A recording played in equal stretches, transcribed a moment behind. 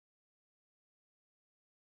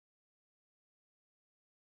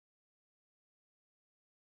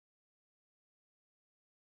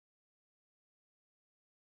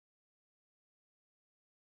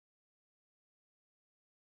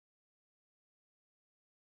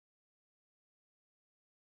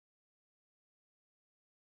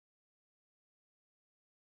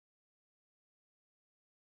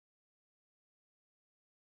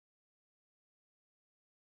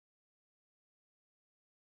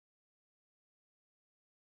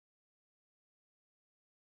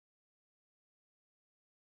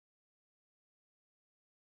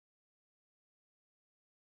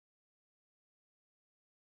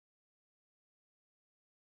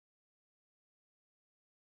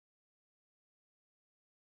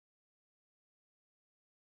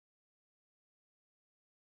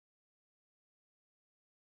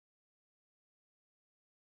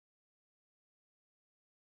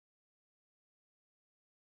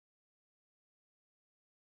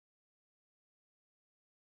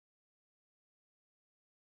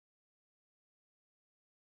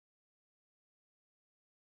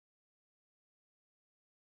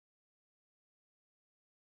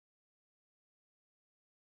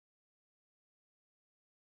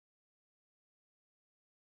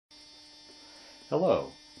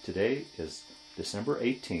Hello, today is December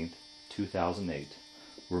 18th, 2008.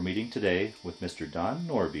 We're meeting today with Mr. Donald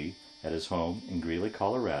Norbie at his home in Greeley,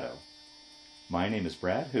 Colorado. My name is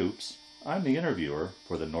Brad Hoops. I'm the interviewer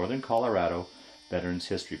for the Northern Colorado Veterans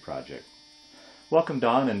History Project. Welcome,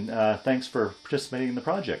 Don, and thanks for participating in the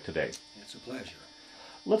project today. It's a pleasure.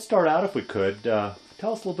 Let's start out, if we could. Tell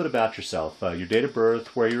us a little bit about yourself, your date of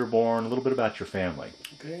birth, where you were born, a little bit about your family.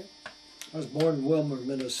 Okay. I was born in Willmer,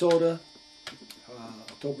 Minnesota,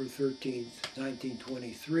 October 13th,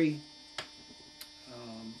 1923.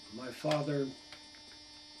 My father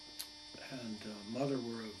and mother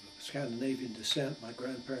were of Scandinavian descent. My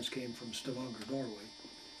grandparents came from Stavanger, Norway.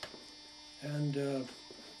 And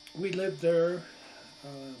we lived there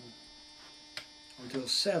until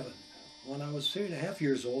 7. When I was 3.5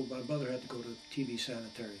 years old, my mother had to go to TB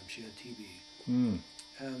sanitarium. She had TB.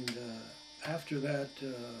 And after that,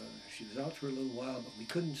 she was out for a little while, but we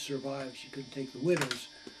couldn't survive. She couldn't take the winters,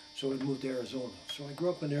 so we moved to Arizona. So I grew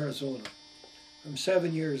up in Arizona from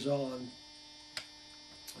 7 years on,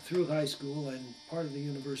 through high school and part of the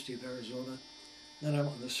University of Arizona. Then I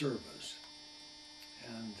went in the service.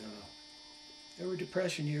 And there were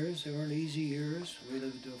depression years. They weren't easy years. We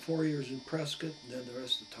lived 4 years in Prescott, and then the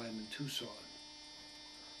rest of the time in Tucson.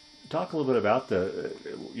 Talk a little bit about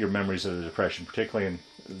your memories of the Depression, particularly in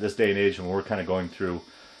this day and age when we're kind of going through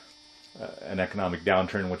an economic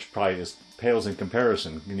downturn, which probably pales in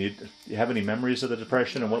comparison. Do you have any memories of the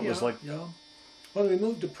Depression and what it was like? Yeah. When we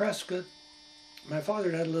moved to Prescott, my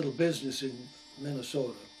father had a little business in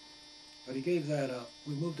Minnesota, but he gave that up.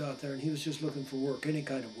 We moved out there, and he was just looking for work, any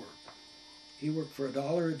kind of work. He worked for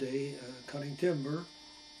 $1 a day cutting timber,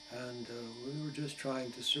 and we were just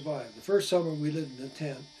trying to survive. The first summer we lived in a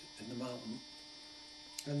tent in the mountain,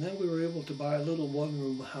 and then we were able to buy a little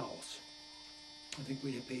one-room house. I think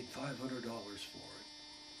we had paid $500 for it,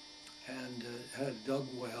 and had a dug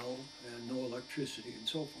well and no electricity and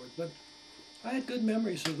so forth. But I had good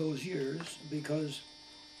memories of those years because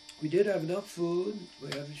we did have enough food, we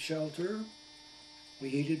had shelter, we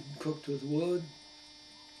heated and cooked with wood.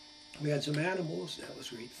 We had some animals. That was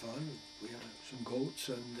great fun. We had some goats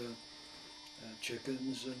and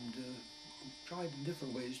chickens, and tried in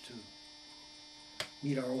different ways to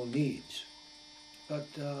meet our own needs. But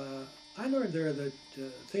I learned there that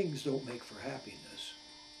things don't make for happiness.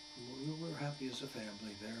 We were happy as a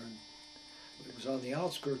family there, and it was on the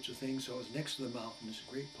outskirts of things, so it was next to the mountains,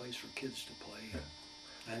 a great place for kids to play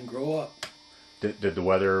and grow up. Did the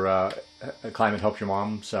weather, climate help your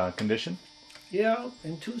mom's condition? Yeah,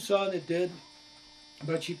 in Tucson it did,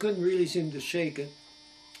 but she couldn't really seem to shake it.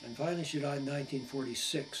 And finally she died in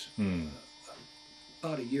 1946,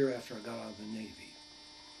 about a year after I got out of the Navy.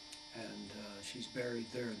 And she's buried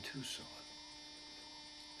there in Tucson.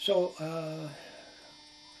 So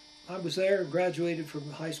I was there, graduated from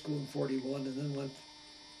high school in 41, and then went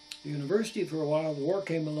to university for a while. The war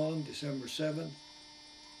came along December 7th,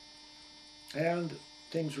 and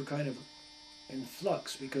things were kind of in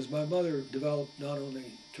flux because my mother developed not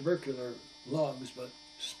only tubercular lungs but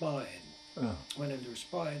spine. Went into her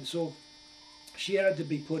spine, so she had to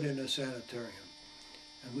be put in a sanitarium,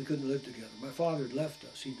 and we couldn't live together. My father had left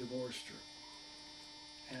us; he divorced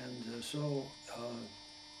her, and so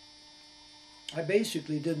I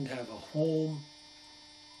basically didn't have a home.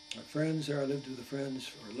 My friends there, I lived with the friends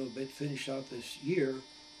for a little bit. Finished out this year.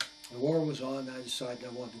 The war was on. I decided I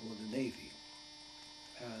wanted to go to the Navy.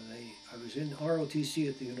 I was in ROTC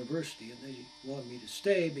at the university, and they wanted me to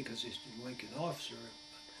stay because they didn't like an officer.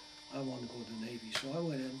 But I wanted to go to the Navy, so I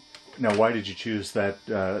went in. Now, why did you choose that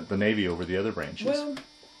the Navy over the other branches? Well,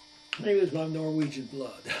 maybe it was my Norwegian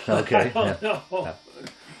blood. Okay. I don't know.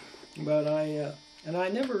 But and I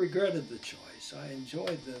never regretted the choice. I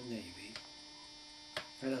enjoyed the Navy,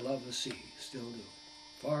 and I love the sea, still do,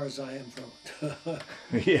 far as I am from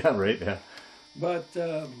it. Yeah, right. Yeah. But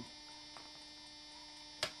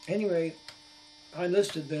anyway, I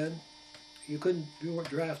enlisted then. You weren't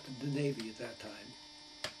drafted to the Navy at that time.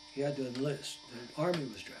 You had to enlist. The Army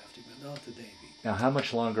was drafted, but not the Navy. Now, how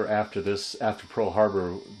much longer after Pearl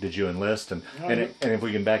Harbor, did you enlist? And if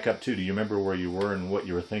we can back up too, do you remember where you were and what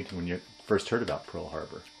you were thinking when you first heard about Pearl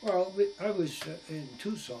Harbor? Well, I was in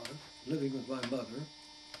Tucson, living with my mother,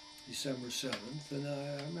 December 7th, and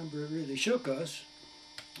I remember it really shook us.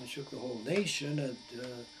 It shook the whole nation.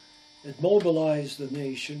 It mobilized the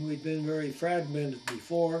nation. We'd been very fragmented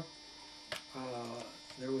before.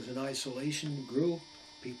 There was an isolation group,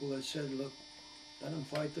 people that said, look, let them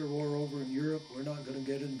fight their war over in Europe. We're not going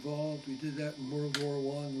to get involved. We did that in World War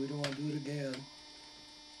I. We don't want to do it again.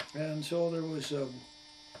 And so there was a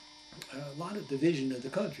lot of division in the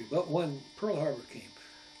country. But when Pearl Harbor came,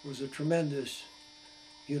 there was a tremendous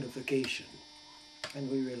unification. And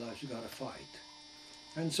we realized we got to fight.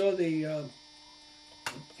 And so you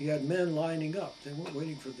had men lining up. They weren't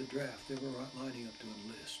waiting for the draft. They were lining up to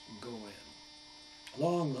enlist and go in.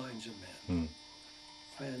 Long lines of men.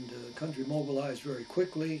 And the country mobilized very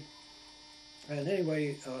quickly. And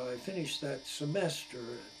anyway, I finished that semester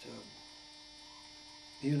at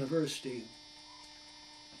the university.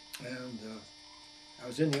 And I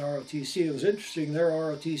was in the ROTC. It was interesting. Their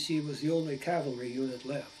ROTC was the only cavalry unit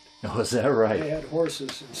left. Oh, is that right? They had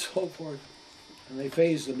horses and so forth. And they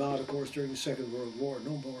phased them out, of course, during the Second World War.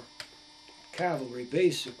 No more cavalry.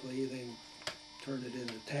 Basically, they turned it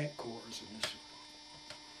into tank corps and this.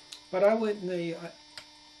 But I went in the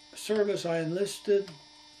service. I enlisted.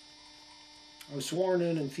 I was sworn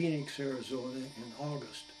in Phoenix, Arizona in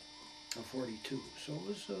August of '42. So it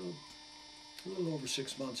was a little over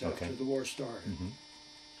 6 months after the war started.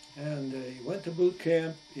 And I went to boot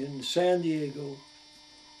camp in San Diego.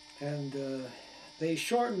 And they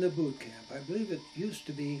shortened the boot camp. I believe it used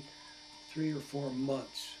to be 3 or 4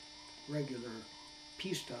 months, regular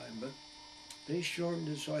peacetime, but they shortened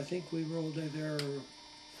it, so I think we rolled there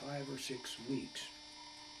 5 or 6 weeks.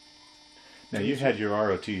 Now, you had your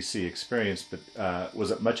ROTC experience, but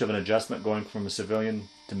was it much of an adjustment going from a civilian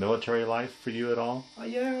to military life for you at all?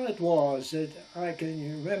 Yeah, it was. I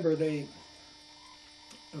can remember when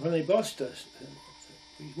they bused us,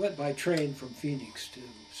 we went by train from Phoenix to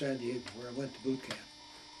San Diego, where I went to boot camp.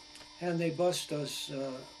 And they bused us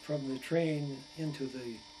from the train into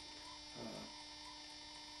the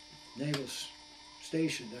naval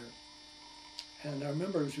station there. And I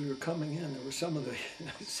remember as we were coming in, there were some of the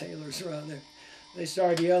sailors around there. They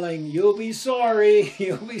started yelling, "You'll be sorry,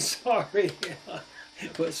 you'll be sorry."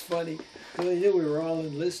 It was funny, because they knew we were all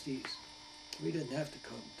enlistees. We didn't have to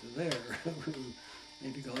come to there. We were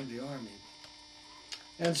maybe going to the Army.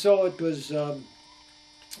 And so it was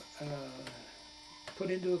put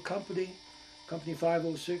into a company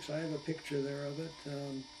 506. I have a picture there of it.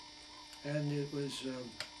 And it was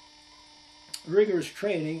rigorous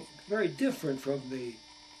training, very different from the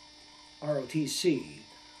ROTC.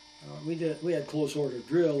 We had close order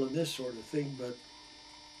drill and this sort of thing, but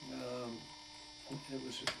it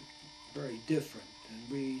was very different. And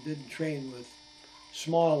we didn't train with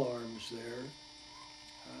small arms there.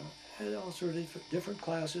 Had all sorts of different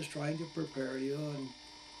classes trying to prepare you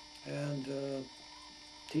and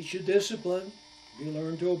teach you discipline. You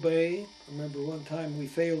learn to obey. I remember one time we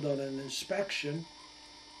failed on an inspection,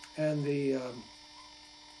 and the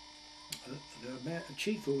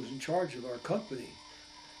chief who was in charge of our company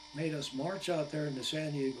made us march out there in the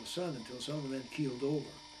San Diego sun until some of the men keeled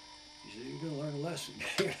over. He said, "You're going to learn a lesson.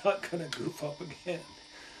 You're not going to goof up again."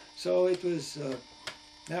 So it was,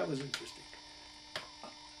 that was interesting.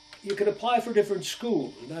 You could apply for different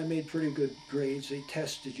schools, and I made pretty good grades. They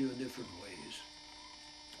tested you in different ways.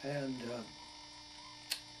 And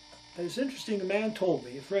it was interesting,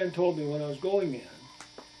 a friend told me when I was going in,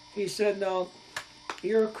 he said, "Now,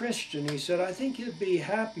 you're a Christian." He said, "I think you'd be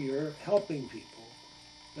happier helping people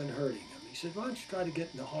than hurting them." He said, "Why don't you try to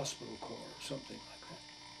get in the hospital corps or something like that?"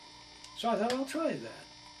 So I thought, I'll try that.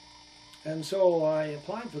 And so I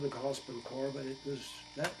applied for the hospital corps, but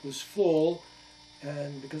that was full.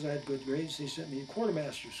 And because I had good grades, they sent me to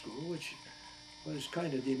Quartermaster school, which was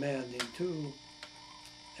kind of demanding too.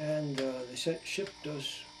 And they shipped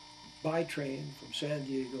us by train from San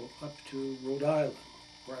Diego up to Rhode Island,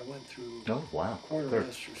 where I went through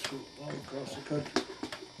Quartermaster school all across the country.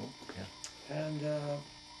 Oh, yeah. And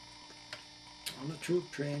on the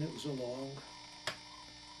troop train, it was a long,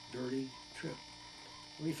 dirty trip.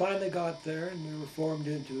 We finally got there, and we were formed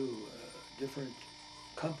into different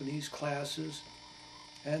companies, classes.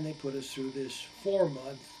 And they put us through this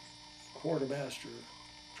 4-month quartermaster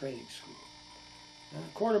training school. Now,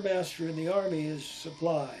 quartermaster in the Army is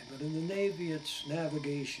supply, but in the Navy it's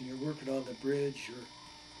navigation. You're working on the bridge, you're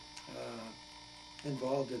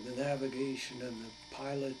involved in the navigation and the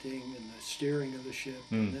piloting and the steering of the ship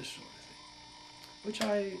and this sort of thing, which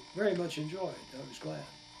I very much enjoyed. I was glad.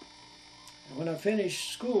 And when I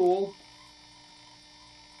finished school,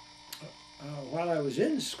 while I was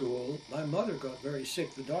in school, my mother got very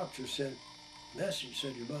sick. The doctor sent a message,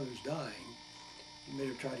 said, "Your mother's dying. You made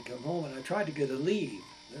her try to come home." And I tried to get a leave.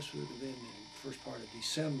 This would have been in the first part of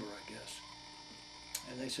December, I guess.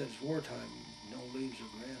 And they said, "It's wartime, no leaves are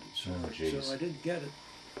granted." So I didn't get it.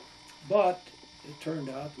 But it turned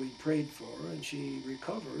out we prayed for her, and she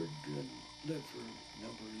recovered and lived for a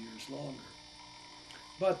number of years longer.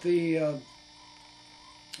 But the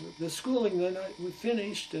schooling, then we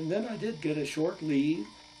finished, and then I did get a short leave,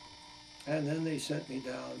 and then they sent me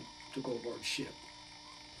down to go aboard ship.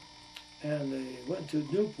 and they went to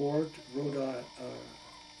Newport, Newport,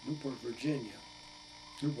 Virginia,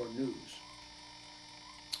 Newport News.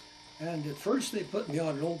 And at first they put me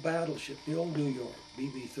on an old battleship, the old New York,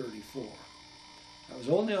 BB-34. I was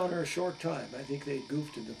only on her a short time. I think they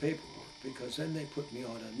goofed in the paperwork, because then they put me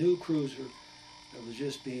on a new cruiser that was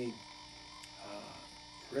just being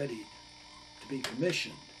ready to be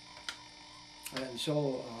commissioned. And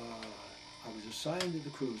so I was assigned to the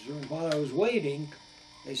cruiser, and while I was waiting,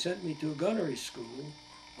 they sent me to a gunnery school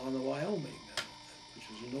on the Wyoming, which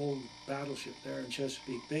was an old battleship there in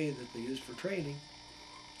Chesapeake Bay that they used for training.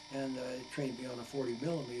 And they trained me on a 40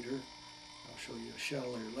 millimeter. I'll show you a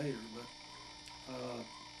shell here later, but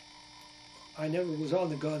I never was on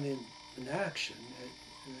the gun in action.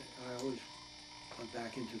 I always went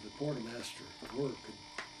back into the quartermaster work.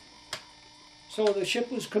 So the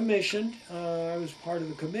ship was commissioned. I was part of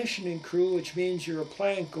the commissioning crew, which means you're a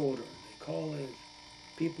plank owner. They call it,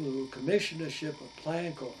 people who commission a ship, a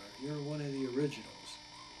plank owner. You're one of the originals.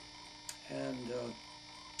 And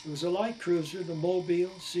it was a light cruiser, the Mobile,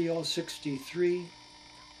 CL-63,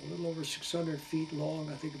 a little over 600 feet long,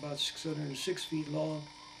 I think about 606 feet long.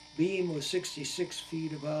 Beam was 66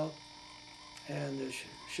 feet about, and the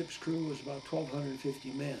ship's crew was about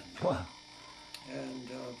 1,250 men. Wow. And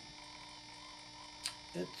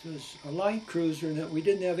it was a light cruiser in that we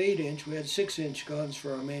didn't have 8-inch, we had 6-inch guns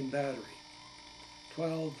for our main battery.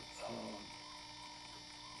 4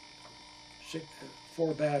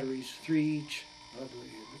 batteries, 3 each.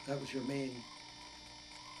 That was your main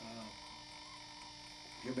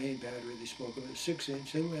battery they spoke of. It was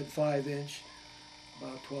 6-inch. Then we had 5-inch,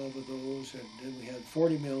 about 12 of those, and then we had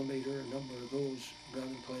 40 millimeter, a number of those gun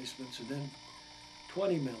emplacements, and then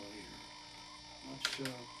 20 millimeter, much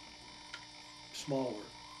smaller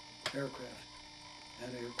aircraft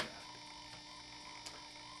and aircraft.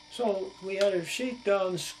 So we had a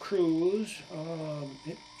shakedown cruise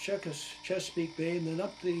in Chesapeake Bay, and then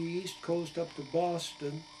up the east coast up to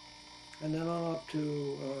Boston, and then on up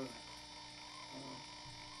to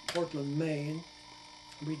Portland, Maine.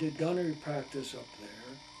 We did gunnery practice up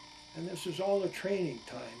there, and this was all a training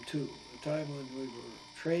time too, the time when we were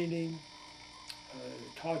training,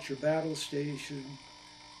 taught your battle station,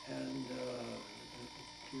 and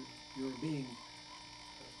you were being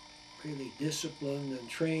really disciplined and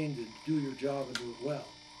trained to do your job and do it well.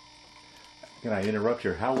 Can I interrupt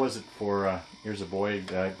here? How was it for, here's a boy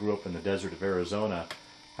grew up in the desert of Arizona.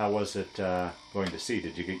 How was it going to sea?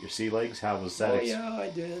 Did you get your sea legs? How was that? Oh yeah, I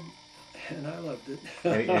did, and I loved it.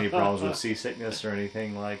 any problems with seasickness or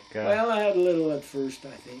anything like? Well, I had a little at first, I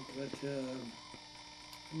think, but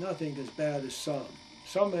nothing as bad as some.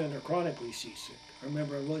 Some men are chronically seasick. I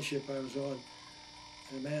remember on one ship I was on,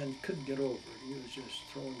 the man couldn't get over it. He was just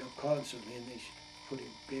throwing up constantly, and they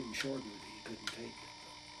gave him shore duty. He couldn't take it.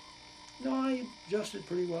 No, I adjusted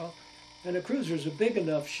pretty well. And a cruiser's a big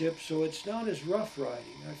enough ship, so it's not as rough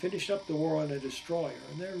riding. I finished up the war on a destroyer,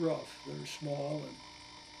 and they're rough. They're small,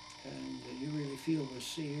 and you really feel the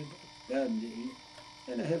sea. And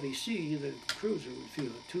in a heavy sea, the cruiser would feel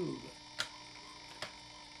it too.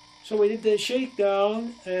 So we did the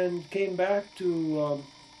shakedown and came back to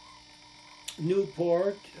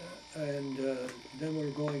Newport, and then we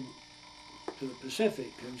were going to the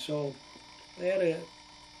Pacific. And so they had a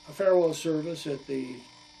farewell service at the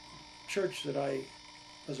church that I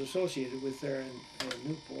was associated with there in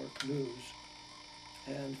Newport News,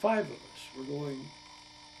 and 5 of us were going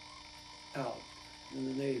out in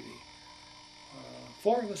the Navy.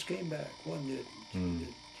 4 of us came back, 1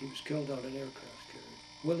 didn't. He was killed on an aircraft carrier.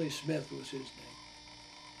 Willie Smith was his name,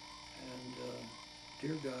 and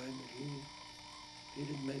dear guy, but he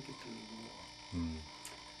didn't make it through the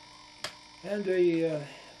war. And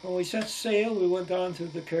when we set sail, we went on to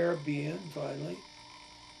the Caribbean finally,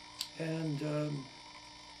 and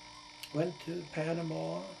went to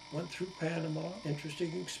Panama, went through Panama.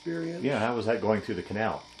 Interesting experience. Yeah, how was that going through the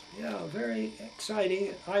canal? Yeah, very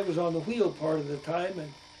exciting. I was on the wheel part of the time,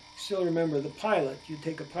 and still remember the pilot. You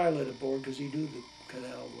take a pilot aboard because he knew the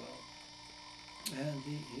canal well, and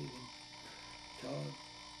he would tell.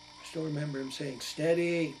 I still remember him saying,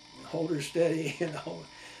 "Steady, hold her steady." You know,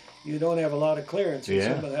 you don't have a lot of clearance in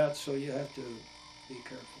some of that, so you have to be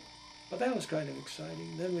careful. But that was kind of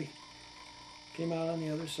exciting. Then we came out on the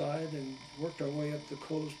other side and worked our way up the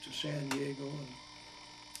coast to San Diego,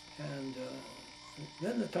 and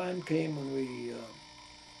then the time came when we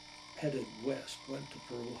headed west, went to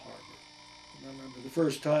Pearl Harbor. I remember the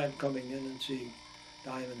first time coming in and seeing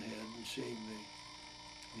Diamond Head and seeing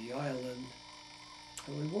the island.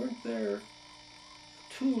 And we weren't there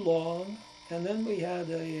too long, and then we had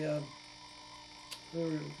we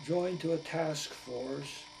were joined to a task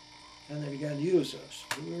force, and they began to use us.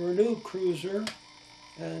 We were a new cruiser,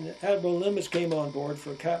 and Admiral Nimitz came on board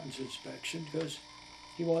for a captain's inspection because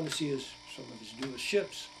he wanted to see some of his newest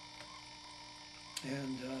ships.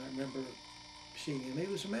 And I remember seeing him.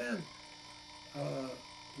 He was a man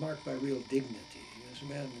marked by real dignity. He was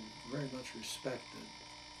a man very much respected.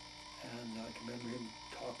 And I can remember him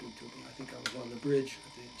talking to me. I think I was on the bridge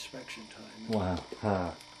at the inspection time. Wow.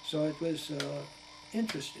 Huh. So it was an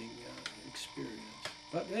interesting experience.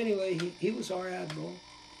 But anyway, he was our admiral,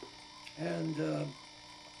 and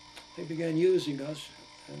they began using us,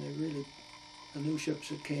 and they really, the new ships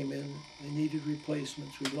that came in, they needed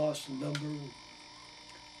replacements. We lost a number,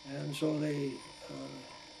 and so they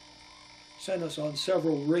sent us on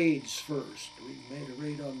several raids first. We made a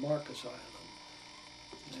raid on Marcus Island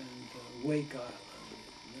and Wake Island,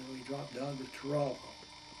 and then we dropped down to Tarawa,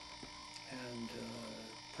 and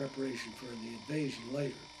preparation for the invasion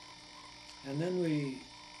later. And then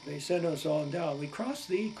they sent us on down. We crossed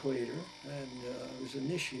the equator and was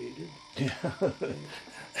initiated,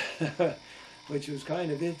 which was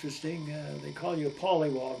kind of interesting. They call you a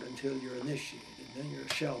pollywog until you're initiated, and then you're a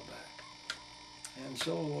shellback. And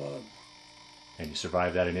so... and you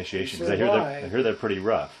survived that initiation? Because I hear they're pretty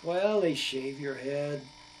rough. Well, they shave your head.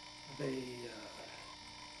 They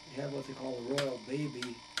have what they call a royal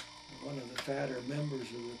baby. One of the fatter members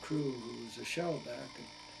of the crew who was a shellback, and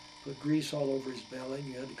put grease all over his belly, and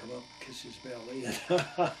you had to come up and kiss his belly.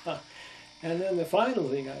 And then the final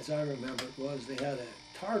thing, as I remember it, was they had a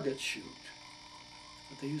target chute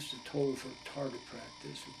that they used to tow for target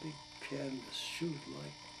practice, a big canvas chute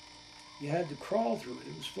like. You had to crawl through it.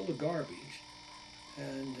 It was full of garbage,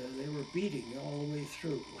 and they were beating you all the way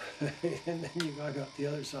through. And then you got out the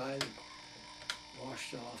other side and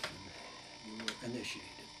washed off, and you were initiated.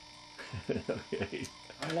 Okay.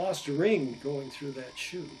 I lost a ring going through that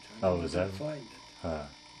chute. I was that? Find it. Huh.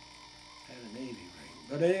 Had a Navy ring.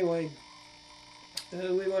 But anyway,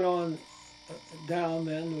 we went on down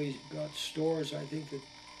then. We got stores, I think,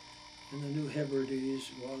 in the New Hebrides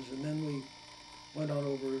it was. And then we went on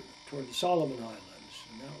over toward the Solomon Islands.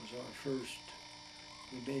 And that was our first.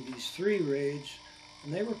 We made these 3 raids.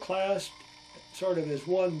 And they were classed sort of as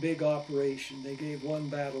one big operation. They gave 1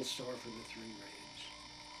 battle star for the 3 raids.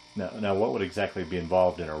 Now, what would exactly be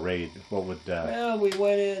involved in a raid? What would? Well, we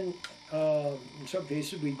went in some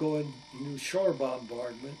cases we'd go in and do shore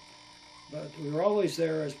bombardment, but we were always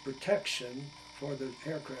there as protection for the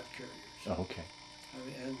aircraft carriers. Oh, okay.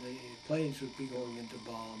 And the planes would be going into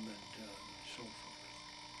bomb and so forth.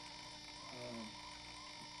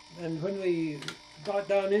 And when we got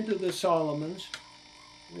down into the Solomons,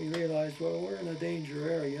 we realized, well, we're in a danger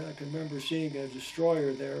area. I can remember seeing a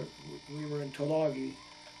destroyer there. We were in Tulagi.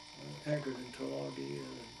 Anchored in Tulagi,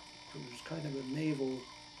 and it was kind of a naval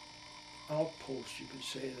outpost, you could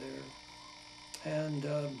say, there. And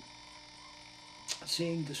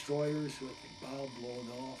seeing destroyers with the bow blown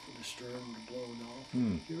off and the stern blown off,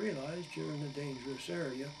 you realized you're in a dangerous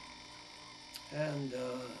area. And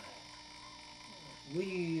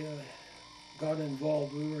we got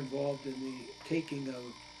involved. We were involved in the taking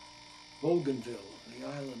of Bougainville, the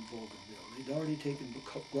island Bougainville. They'd already taken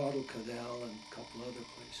Guadalcanal and a couple other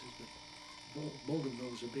places, but Bougainville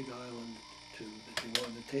was a big island too that they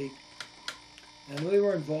wanted to take. And we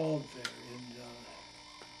were involved there,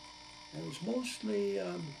 and it was mostly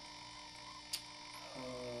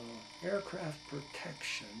aircraft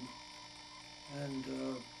protection and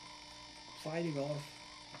fighting off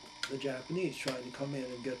the Japanese trying to come in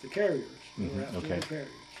and get the carriers. They were after the carriers.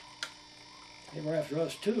 They were after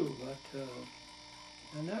us too, but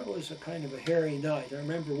and that was a kind of a hairy night. I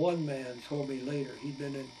remember one man told me later he'd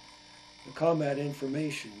been in the Combat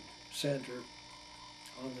Information Center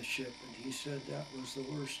on the ship, and he said that was the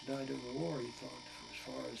worst night of the war, he thought, as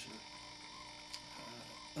far as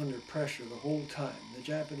under pressure the whole time. The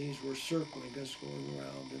Japanese were circling us, going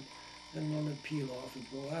around, and then one would peel off and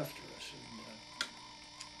go after us. And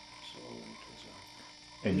so it was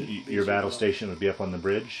And your battle station would be up on the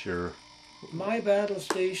bridge, or? My battle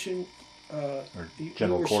station, or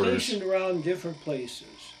general we were quarters? stationed around different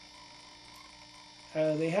places.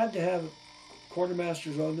 They had to have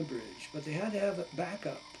quartermasters on the bridge, but they had to have a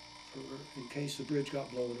backup in case the bridge got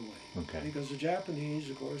blown away. Okay. Because the Japanese,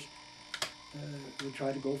 of course, would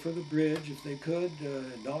try to go for the bridge if they could,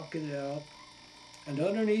 knock it out. And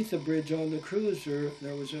underneath the bridge on the cruiser,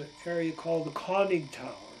 there was an area called the conning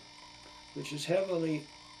tower, which is heavily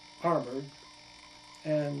armored,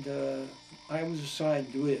 and I was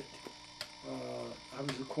assigned to it. I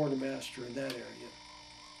was the quartermaster in that area,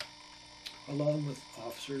 along with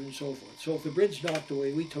officers and so forth. So if the bridge knocked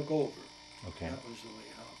away, we took over. Okay. That was the way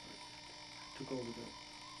it operated. Took over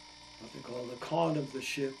what they call the con of the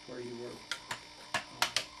ship, where you were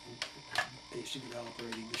basically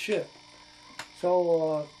operating the ship.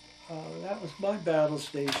 So that was my battle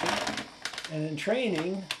station. And in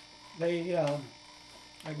training, they, I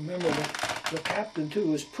remember the captain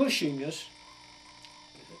too was pushing us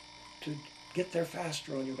to get there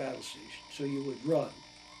faster on your battle station, so you would run.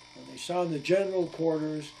 When they sound the general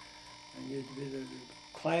quarters, and you'd be the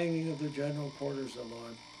clanging of the general quarters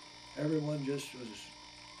alarm, everyone just was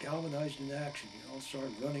galvanized in action. You all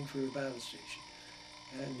started running for your battle station.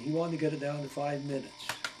 And he wanted to get it down to 5 minutes.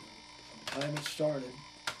 From the time it started,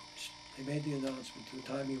 they made the announcement to the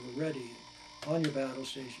time you were ready, on your battle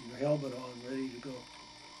station, your helmet on, ready to go.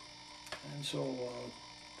 And so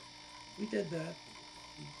we did that.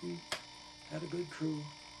 We had a good crew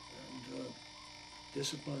and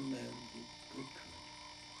disciplined men, good crew.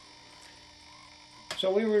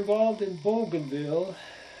 So we were involved in Bougainville,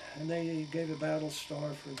 and they gave a battle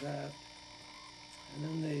star for that. And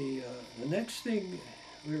then the next thing,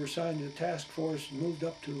 we were assigned to a task force and moved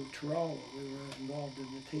up to Tarawa. We were involved in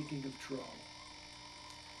the taking of Tarawa,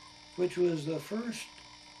 which was the first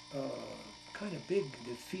kind of big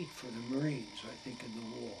defeat for the Marines, I think, in the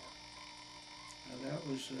war. And that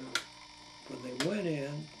was when they went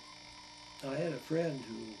in. I had a friend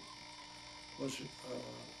who was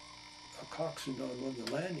a coxswain on one of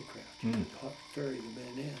the landing craft. He could ferry the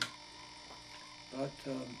men in.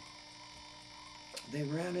 But they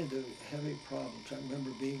ran into heavy problems. I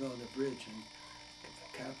remember being on the bridge and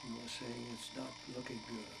the captain was saying it's not looking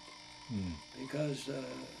good. Because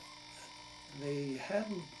they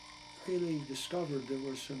hadn't really discovered there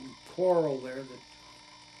was some coral there that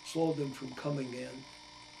slowed them from coming in.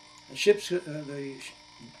 The ships, the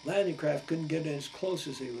landing craft couldn't get in as close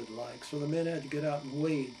as they would like, so the men had to get out and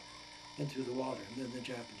wade into the water, and then the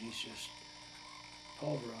Japanese just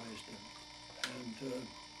pulverized them.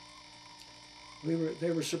 And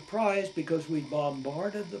they were surprised because we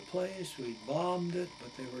bombarded the place, we bombed it,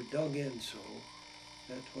 but they were dug in so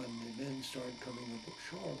that when the men started coming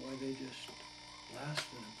ashore, why they just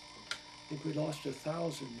blasted them. I think we lost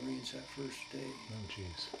 1,000 Marines that first day. Oh,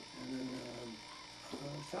 jeez. And then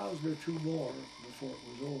 1,000 or 2 more before it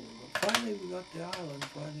was over. But finally we got the island,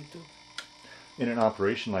 finally took it. In an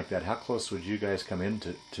operation like that, how close would you guys come in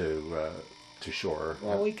to shore?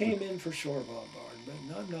 Well, we came in for shore bombardment,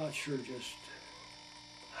 and I'm not sure just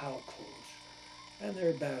how close. And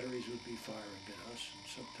their batteries would be firing at us,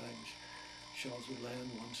 and sometimes shells would land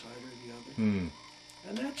one side or the other.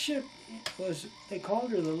 And that ship was, they called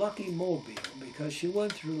her the Lucky Mobile because she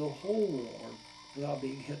went through the whole war without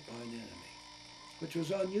being hit by an enemy, which was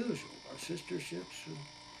unusual. Our sister ships would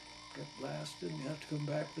get blasted and have to come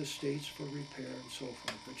back to the States for repair and so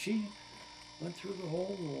forth. But she went through the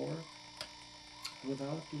whole war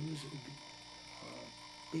without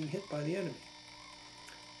being hit by the enemy.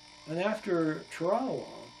 And after Tarawa,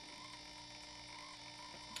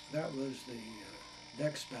 that was the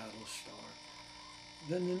next battle star.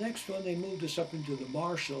 Then the next one, they moved us up into the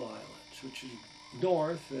Marshall Islands, which is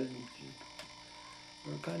north, and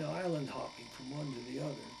we were kind of island hopping from one to the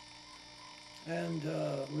other. And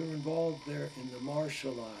we were involved there in the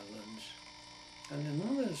Marshall Islands. And in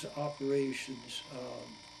one of those operations,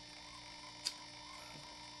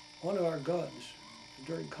 one of our guns,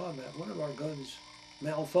 during combat, one of our guns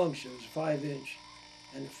malfunctioned. It was 5-inch,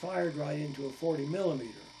 and it fired right into a 40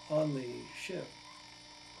 millimeter on the ship.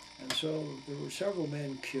 And so there were several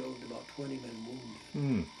men killed, about 20 men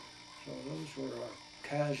wounded. So those were our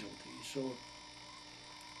casualties. So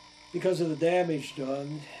because of the damage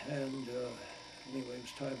done, and anyway, it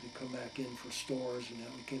was time to come back in for stores, and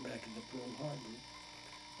then we came back into Pearl Harbor.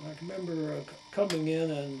 And I remember coming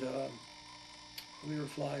in, and we were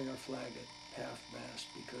flying our flag at half-mast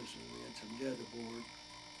because we had some dead aboard.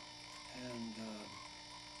 And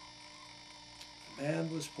the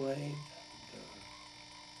band was playing.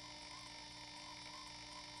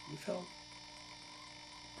 We felt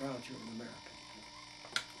proud you were an American.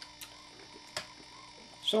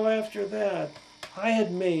 So after that, I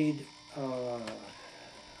had made, I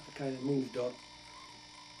kind of moved up.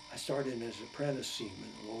 I started as apprentice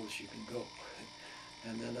seaman, the lowest you can go.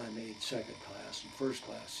 And then I made second class and first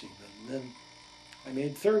class seaman. And then I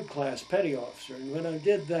made third class petty officer. And when I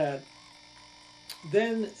did that,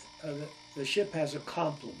 then the ship has a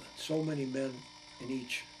complement, so many men in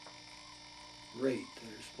each rate that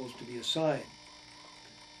are supposed to be assigned.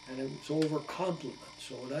 And it was over complement.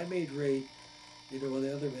 So when I made rate, either one of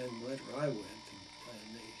the other men went or I went,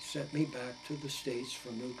 and they sent me back to the States for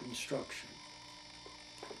new construction.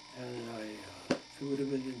 And it would have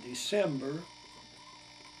been in December.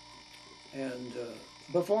 And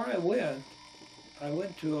before I went, I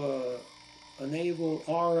went to a naval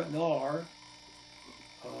R&R,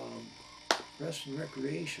 Rest and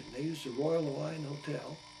Recreation. They used the Royal Hawaiian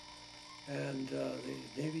Hotel, and the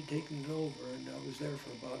Navy taken it over, and I was there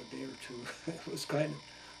for about a day or two. It was kind of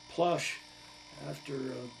plush after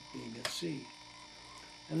being at sea.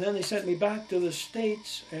 And then they sent me back to the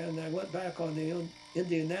States, and I went back on the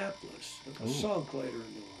Indianapolis. It was sunk later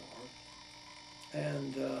in the war.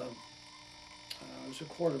 And I was a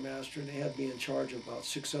quartermaster, and they had me in charge of about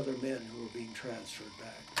 6 other men who were being transferred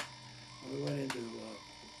back. We went into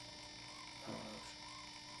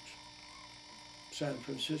San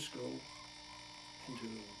Francisco, into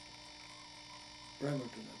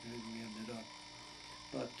Bremerton, I believe we ended up.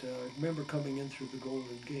 But I remember coming in through the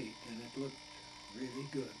Golden Gate, and it looked really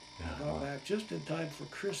good. I got back just in time for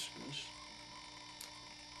Christmas.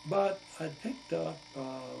 But I'd picked up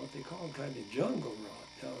what they call kind of jungle rot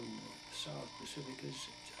down in the South Pacific. It's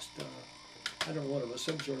just, I don't know what it was,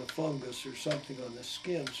 some sort of fungus or something on the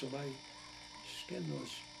skin. So my skin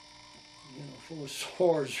was, full of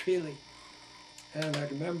sores, really. And I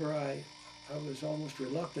remember I was almost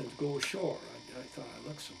reluctant to go ashore. I thought I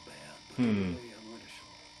looked so bad, but anyway, I went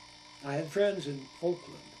ashore. I had friends in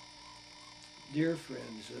Oakland, dear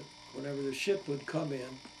friends, that whenever the ship would come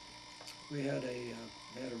in, we had a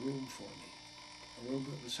room for me, a room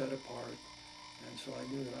that was set apart, and so I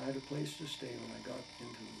knew that I had a place to stay when I got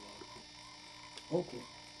into Oakland.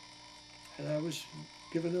 And I was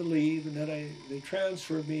given a leave, and then they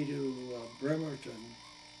transferred me to Bremerton,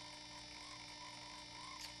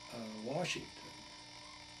 Washington.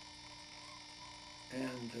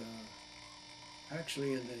 And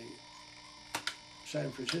actually in the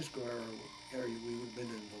San Francisco area, we would have been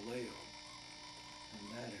in Vallejo,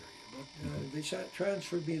 in that area. But they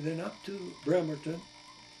transferred me then up to Bremerton,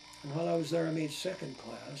 and while I was there I made second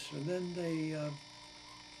class, and then they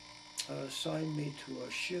assigned me to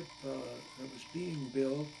a ship that was being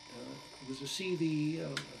built. It was a CVE,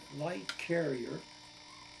 a light carrier,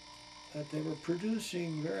 that they were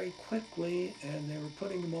producing very quickly, and they were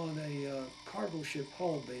putting them on a cargo ship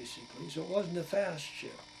hull, basically, so it wasn't a fast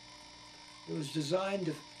ship. It was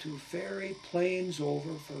designed to ferry planes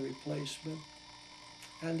over for replacement,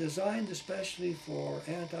 and designed especially for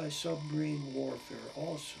anti-submarine warfare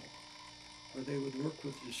also, where they would work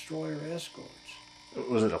with destroyer escorts.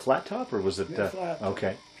 Was it a flat top, or was it... Yeah, flat top.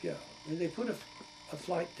 Okay. Yeah, and they put a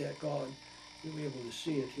flight deck on. You'll be able to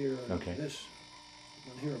see it here on this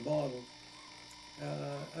one here, model.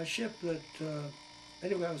 A ship that,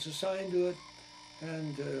 anyway, I was assigned to it,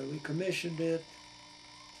 and we commissioned it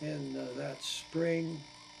in that spring,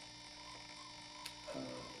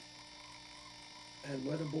 and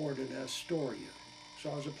went aboard in Astoria.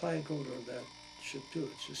 So I was a plank owner of that ship too.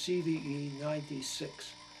 It's a CVE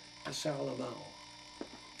 96, the Salamaua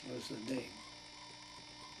was the name.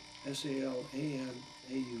 Salamaua.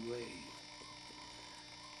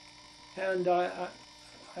 And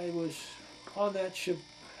I was on that ship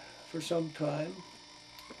for some time.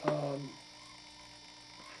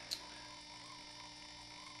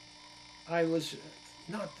 I was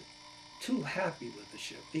not too happy with the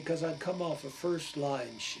ship because I'd come off a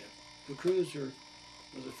first-line ship. The cruiser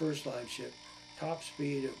was a first-line ship, top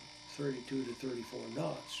speed of 32 to 34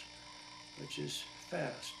 knots, which is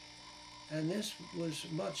fast. And this was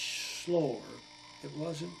much slower. It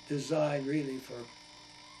wasn't designed really for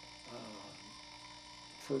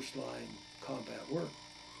first-line combat work.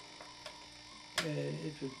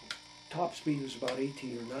 Top speed was about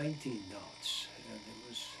 18 or 19 knots, and it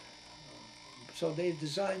was so they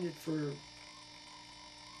designed it for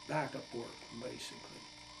backup work, basically.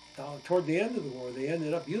 Now, toward the end of the war, they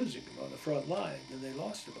ended up using them on the front line, and they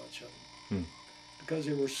lost a bunch of them because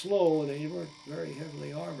they were slow and they weren't very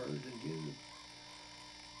heavily armored. And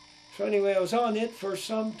so anyway, I was on it for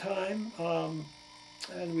some time,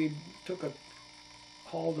 and we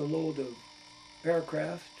hauled a load of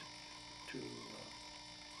aircraft to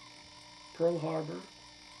Pearl Harbor,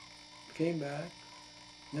 came back,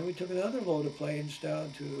 and then we took another load of planes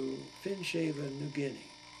down to Finschhaven, New Guinea.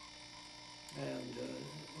 And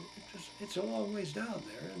it's a long ways down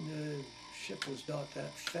there, and the ship was not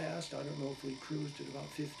that fast. I don't know if we cruised at about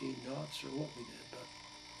 15 knots or what we did, but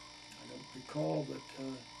I don't recall. But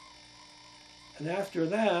and after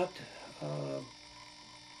that,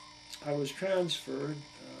 I was transferred.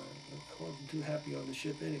 I wasn't too happy on the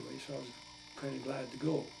ship anyway, so I was kind of glad to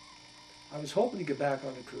go. I was hoping to get back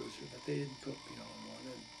on a cruiser, but they didn't put me on one.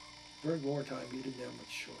 And during wartime, you didn't have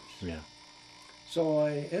much choice. Yeah. So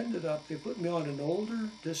I ended up, they put me on an older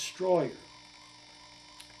destroyer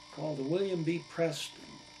called the William B. Preston.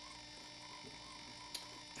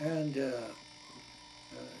 And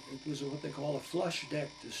It was what they call a flush deck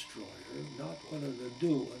destroyer, not one of the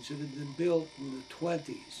new ones. It had been built in the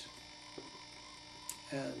 20s.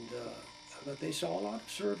 And, but they saw a lot of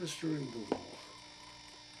service during the war.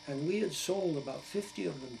 And we had sold about 50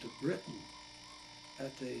 of them to Britain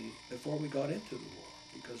before we got into the war,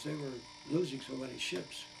 because they were losing so many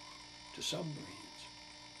ships to submarines.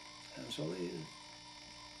 And so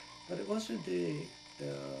but it wasn't a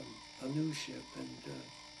new ship. And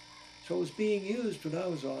so it was being used when I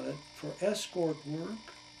was on it for escort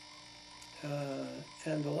work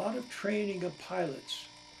and a lot of training of pilots.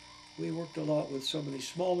 We worked a lot with some of these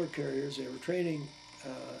smaller carriers. They were training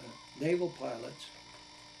naval pilots,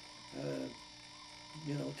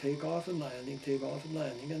 you know, take off and landing.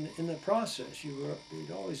 And in the process, you'd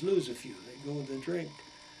always lose a few. They'd go in the drink.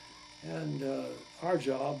 And our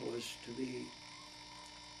job was to be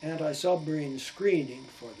anti-submarine screening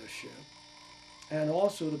for the ship, and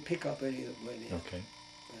also to pick up any that went in. Okay.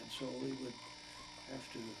 And so we would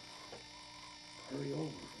have to hurry over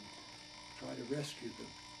and try to rescue the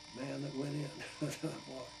man that went in.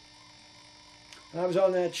 And I was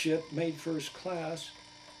on that ship, made first class,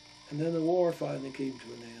 and then the war finally came to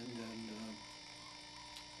an end, and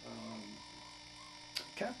the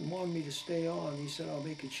captain wanted me to stay on. He said, "I'll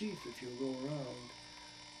make you chief if you'll go around.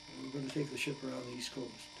 And we're going to take the ship around the East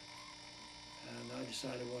Coast." And I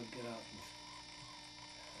decided I wanted to get out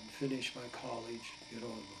and finish my college, get on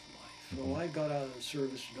with life. Mm-hmm. So I got out of the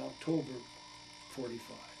service in October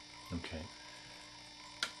 45. Okay.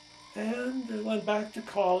 And I went back to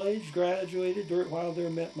college, graduated. While there,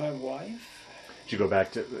 met my wife. Did you go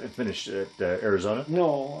back to finish at Arizona?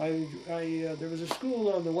 No, there was a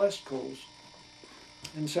school on the West Coast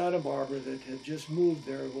in Santa Barbara that had just moved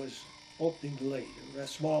there, was opening late, a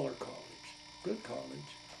smaller college, good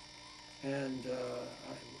college. And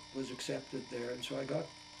I was accepted there, and so I got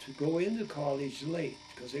to go into college late,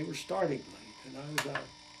 because they were starting late, and I was out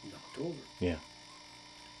in October. Yeah.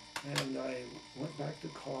 And I went back to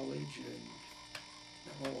college, and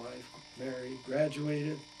met my wife, married,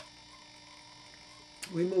 graduated.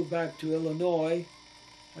 We moved back to Illinois.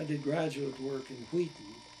 I did graduate work in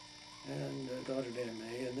Wheaton, and got an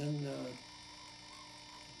MA, and then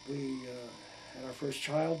we had our first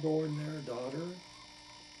child born there, a daughter.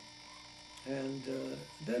 And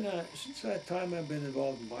then since that time I've been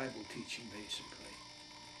involved in Bible teaching, basically.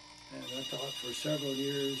 And I taught for several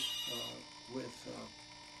years with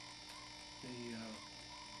the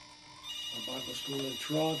Bible school in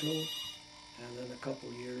Toronto, and then a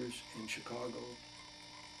couple years in Chicago.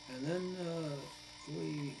 And then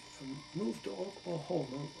we moved to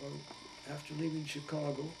Oklahoma after leaving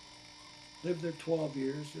Chicago, lived there 12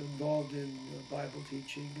 years, involved in Bible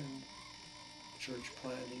teaching and church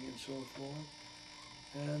planting and so forth.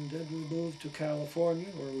 And then we moved to California,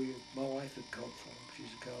 where my wife had come from.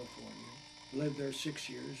 She's a Californian. Lived there 6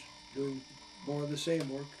 years, doing more of the same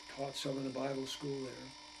work, taught some in the Bible school there.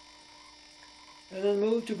 And then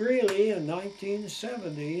moved to Greeley in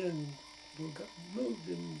 1970, and moved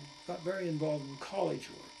and got very involved in college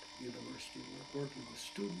work, university work, working with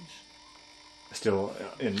students. Still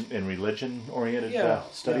in religion-oriented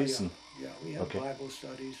studies? Yeah, we have Bible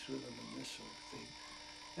studies with them and this sort of thing.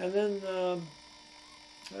 And then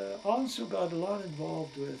also got a lot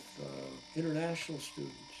involved with international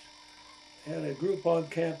students. Had a group on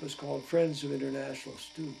campus called Friends of International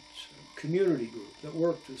Students, a community group that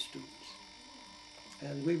worked with students.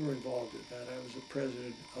 And we were involved in that. I was the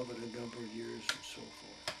president of it a number of years and so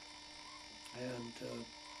forth. And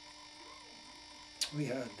we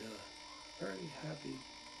had a very happy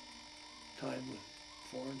time with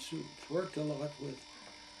foreign students. Worked a lot with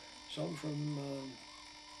some from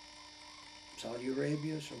Saudi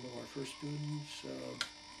Arabia, some of our first students,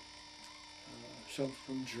 some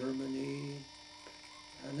from Germany,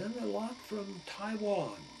 and then a lot from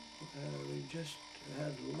Taiwan. We just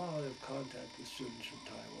had a lot of contact with students from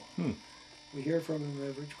Taiwan. We hear from them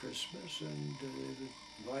every Christmas, and they've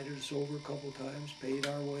invited us over a couple times, paid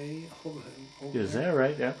our way over Is that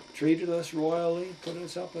right? Yeah. Treated us royally, put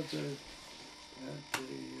us up at the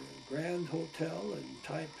Grand Hotel in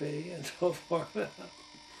Taipei and so forth.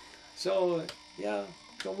 So, yeah,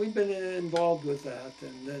 so we've been involved with that,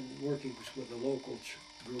 and then working with a local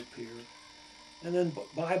group here, and then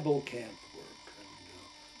Bible camp work.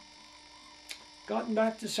 Gotten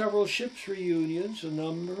back to several ships reunions, a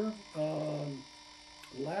number.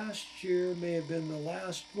 Last year may have been the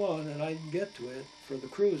last one, and I didn't get to it for the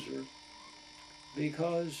cruiser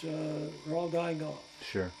because they're all dying off.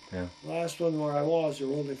 Sure, yeah. The last one where I was, there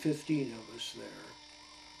were only 15 of us there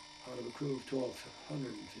out of a crew of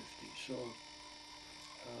 1,250. So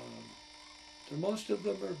most of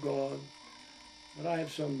them are gone. But I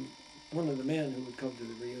have one of the men who would come to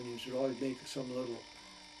the reunions would always make some little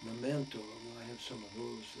memento, and I have some of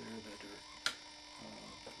those there that are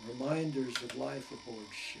reminders of life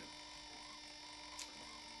aboard ship.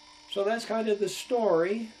 So that's kind of the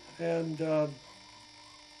story, and of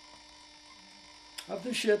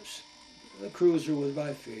the ships, the cruiser was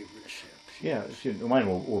my favorite ship. Yeah, if you don't mind,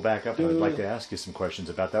 we'll back up, and I'd like to ask you some questions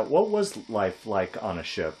about that. What was life like on a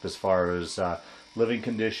ship as far as living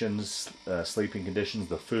conditions, sleeping conditions,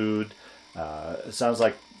 the food? It sounds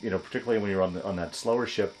like, particularly when you're on that slower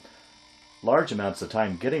ship, large amounts of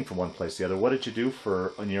time getting from one place to the other. What did you do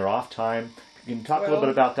on your off time? You can talk a little bit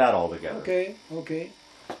about that altogether. Okay.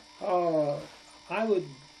 I would,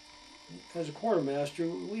 as a quartermaster,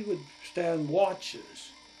 we would stand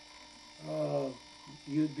watches.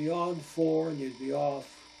 You'd be on 4 and you'd be off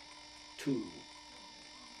 2.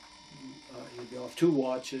 You'd be off 2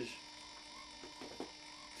 watches,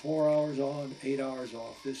 4 hours on, 8 hours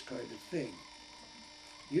off, this kind of thing,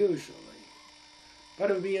 usually.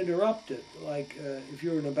 But it would be interrupted, like if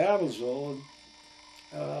you're in a battle zone,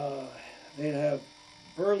 they'd have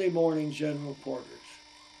early morning general quarters,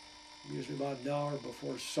 usually about an hour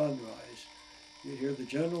before sunrise. You'd hear the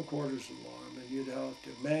general quarters alarm, and you'd have to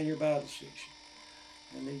man your battle station.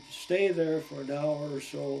 And they'd stay there for an hour or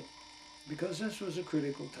so, because this was a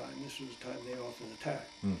critical time. This was the time they often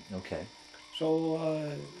attacked. Okay. So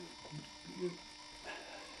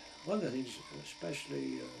one of the things,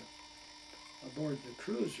 especially aboard the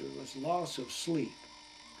cruiser, was loss of sleep.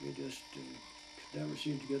 You just never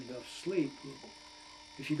seemed to get enough sleep.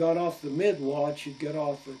 If you got off the mid-watch, you'd get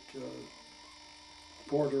off at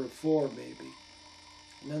 3:45 maybe.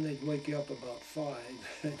 And then they'd wake you up about 5.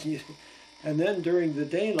 And then during the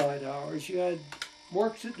daylight hours, you had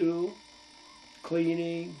work to do,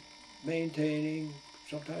 cleaning, maintaining.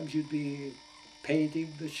 Sometimes you'd be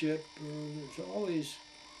painting the ship. There's always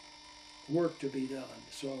work to be done.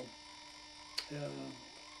 So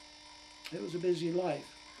it was a busy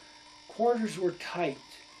life. Quarters were tight.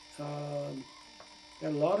 Had a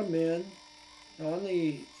lot of men. Now on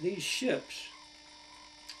these ships,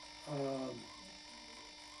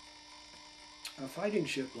 a fighting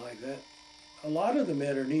ship like that, a lot of the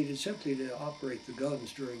men are needed simply to operate the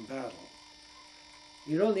guns during battle.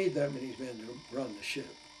 You don't need that many men to run the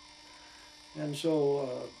ship. And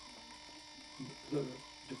so the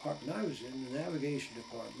department I was in, the navigation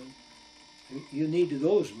department, you needed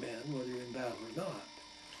those men, whether you're in battle or not.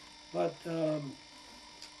 But,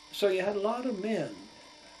 so you had a lot of men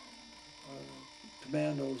to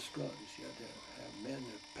man those guns. You had to have men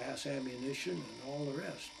to pass ammunition and all the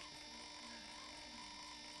rest.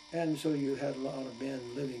 And so you had a lot of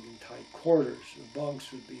men living in tight quarters. The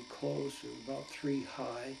bunks would be close, about 3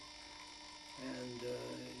 high, and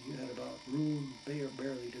you had about room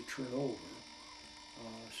barely to turn over.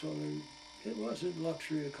 So it wasn't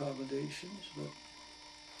luxury accommodations, but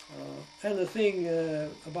and the thing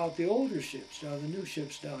about the older ships, now the new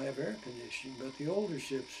ships now have air conditioning, but the older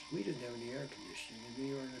ships, we didn't have any air conditioning, and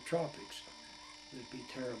we were in the tropics. It would be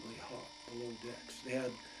terribly hot below decks. They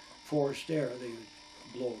had forced air. They would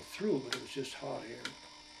blow through, but it was just hot air.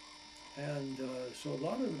 And so a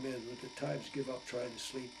lot of the men would at times give up trying to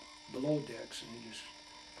sleep below decks, and they just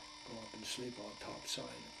go up and sleep on top side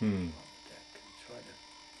on the deck and try to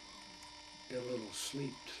get a little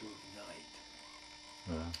sleep through the night.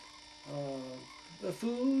 The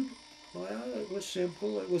food, well, it was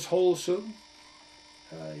simple. It was wholesome.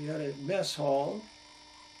 You had a mess hall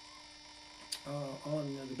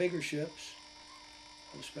on the bigger ships,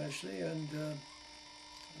 especially, and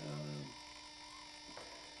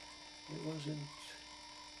it wasn't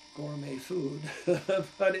gourmet food,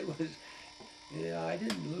 but it was. Yeah, I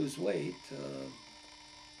didn't lose weight.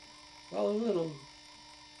 Well, a little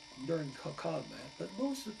during combat, but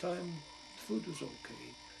most of the time, food was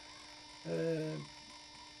okay.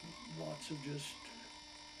 Lots of just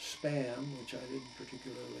spam, which I didn't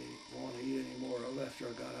particularly want to eat any more of after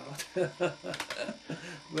I got out.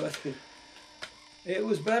 But it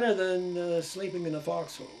was better than sleeping in a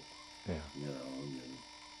foxhole. Yeah. You know,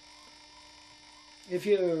 if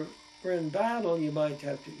you were in battle, you might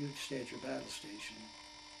have to you'd stay at your battle station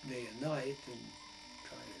day and night and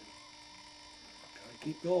try to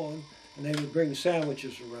keep going. And they would bring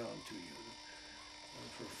sandwiches around to you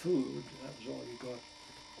for food. That was all you got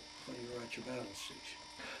when you were at your battle station.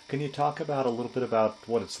 Can you talk about a little bit about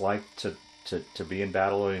what it's like to be in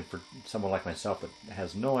battle? I mean, for someone like myself that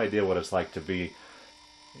has no idea what it's like to be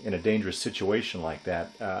in a dangerous situation like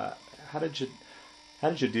that, how did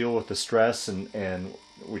you deal with the stress and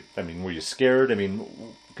were you scared? I mean,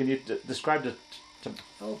 can you describe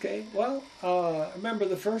Okay, well, I remember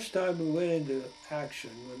the first time we went into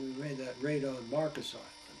action when we made that raid on Marcus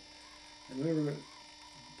Island, and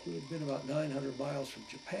we had been about 900 miles from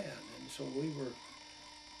Japan, and so we were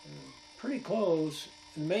pretty close.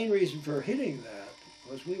 And the main reason for hitting that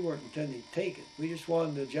was we weren't intending to take it. We just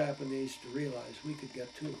wanted the Japanese to realize we could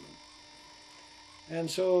get to them. And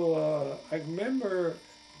so I remember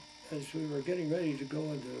as we were getting ready to go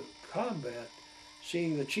into combat,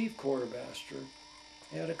 seeing the chief quartermaster.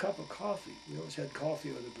 He had a cup of coffee. We always had coffee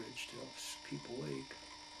on the bridge to help keep awake.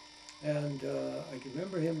 And I can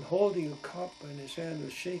remember him holding a cup and his hand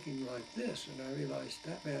was shaking like this, and I realized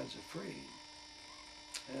that man's afraid.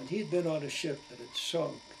 And he'd been on a ship that had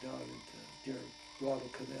sunk down near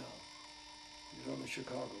Guadalcanal. He was on the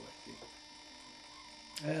Chicago, I think.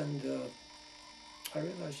 And I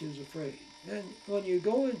realized he was afraid. And when you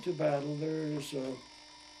go into battle, there's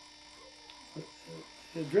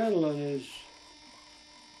adrenaline is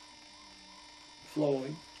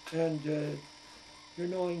flowing, and you're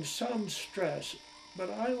knowing some stress. But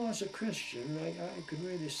I was a Christian, and I could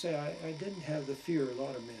really say I didn't have the fear a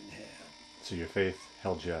lot of men had. So your faith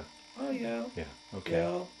held you? Oh, yeah. Yeah, okay.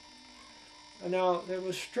 Yeah. And now, there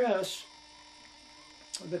was stress.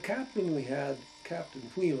 The captain we had, Captain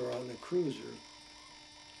Wheeler on the cruiser,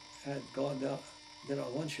 had gone down, been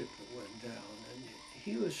on one ship that went down, and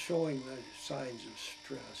he was showing the signs of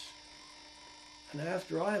stress. And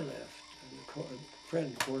after I left, a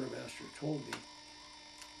friend quartermaster told me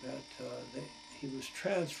that he was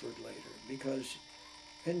transferred later because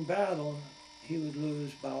in battle he would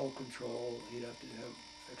lose bowel control. He'd have to have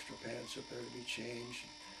extra pants up there to be changed.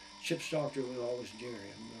 Ship's doctor was always near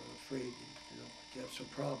him, afraid to have some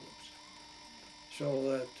problems. So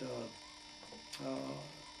that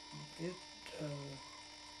it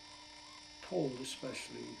told,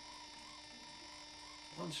 especially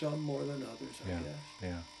on some more than others, I guess.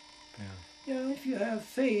 Yeah. Yeah, if you have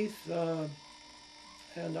faith,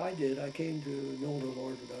 and I did. I came to know the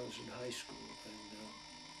Lord when I was in high school,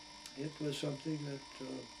 and it was something that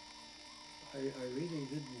I really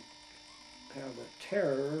didn't have a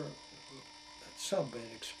terror, that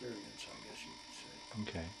sub-man experience, I guess you could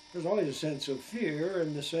say. Okay. There's always a sense of fear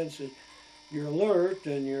in the sense that you're alert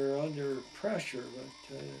and you're under pressure,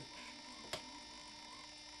 but it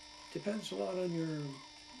depends a lot on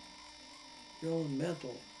your own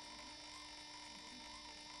mental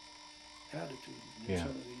attitude in some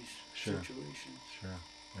of these situations. Sure.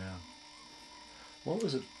 Yeah. What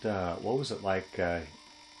was it like? I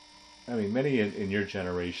mean, many in your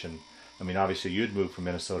generation. I mean, obviously you'd moved from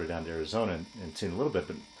Minnesota down to Arizona and seen a little bit,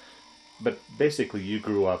 but basically you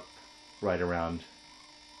grew up right around.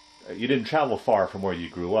 You didn't travel far from where you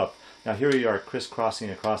grew up. Now here you are, crisscrossing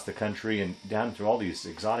across the country and down through all these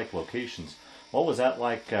exotic locations. What was that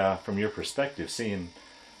like from your perspective, seeing?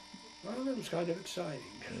 Well, it was kind of exciting.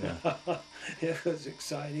 Yeah. It was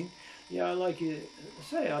exciting. Yeah, like you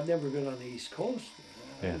say, I've never been on the East Coast.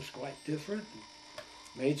 It was quite different.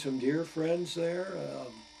 Made some dear friends there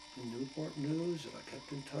in Newport News that I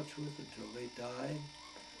kept in touch with until they died.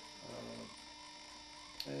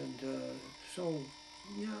 So,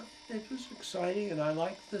 yeah, it was exciting, and I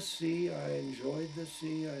liked the sea. I enjoyed the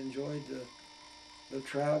sea. I enjoyed the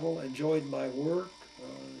travel. Enjoyed my work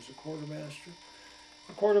as a quartermaster.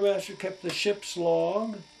 The quartermaster kept the ship's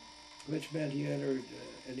log, which meant he entered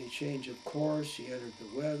any change of course. He entered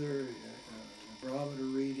the weather, the barometer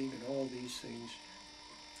reading, and all these things.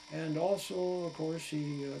 And also, of course,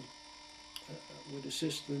 he would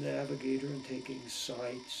assist the navigator in taking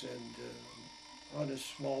sights, and on a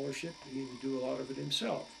smaller ship, he would do a lot of it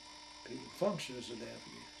himself. He would function as a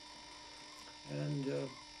navigator. And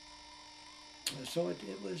so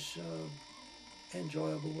it was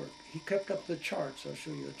enjoyable work. He kept up the charts. I'll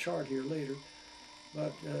show you a chart here later.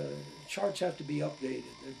 But charts have to be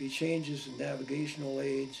updated. There'd be changes in navigational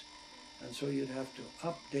aids, and so you'd have to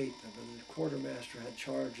update them. And the quartermaster had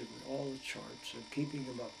charge of all the charts and keeping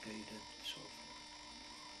them updated and so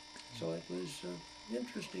forth. So it was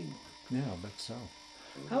interesting work. Yeah, I bet so.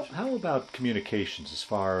 How about communications, as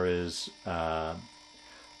far as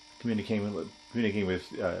communicating with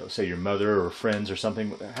say, your mother or friends or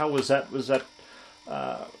something? How was that? Was that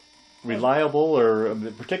reliable, or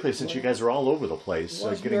particularly since you guys are all over the place? It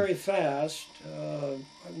wasn't very fast. I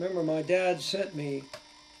remember my dad sent me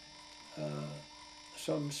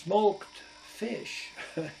some smoked fish.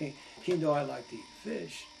 He knew I liked to eat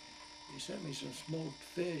fish. He sent me some smoked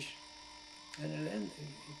fish, and it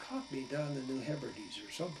caught me down in the New Hebrides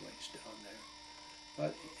or someplace down there.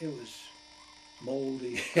 But it was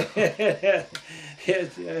moldy.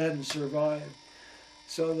 It hadn't survived.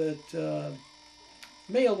 So that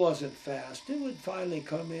Mail wasn't fast. It would finally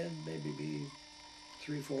come in, maybe be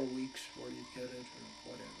 3-4 weeks before you'd get it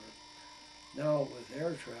or whatever. Now with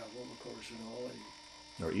air travel, of course, and all,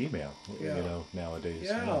 or email, Yeah. you know, nowadays.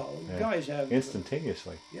 yeah, guys have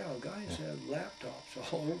instantaneously. Yeah, guys have laptops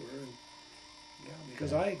all over, and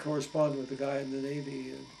because Yeah. I corresponded with the guy in the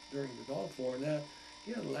Navy during the Gulf War, and that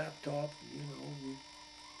he had a laptop,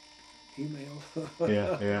 email.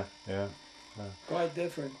 Yeah. Quite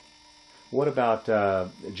different. What about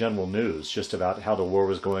general news, just about how the war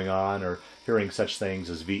was going on, or hearing such things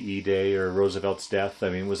as VE Day or Roosevelt's death? I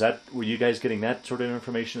mean, were you guys getting that sort of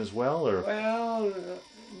information as well, or Well,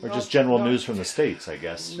 or just general news from the States, I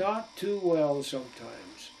guess? Not too well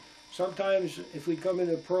sometimes. Sometimes if we'd come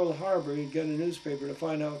into Pearl Harbor, you'd get a newspaper to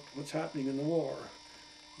find out what's happening in the war,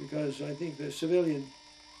 because I think the civilian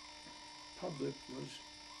public was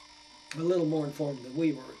a little more informed than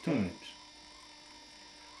we were at times.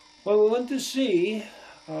 Well, we went to sea.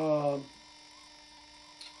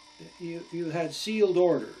 You had sealed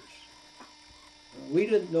orders. We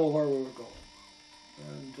didn't know where we were going,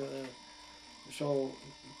 and so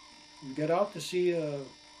you get out to sea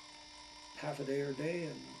half a day or a day,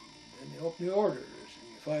 and then you open the orders and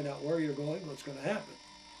you find out where you're going, what's going to happen.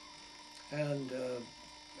 And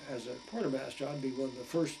as a quartermaster, I'd be one of the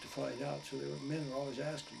first to find out. So men were always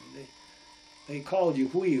asking me. They called you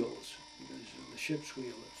Wheels, because of the ship's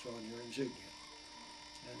wheel that's on your insignia.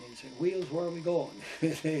 And they'd say, Wheels, where are we going?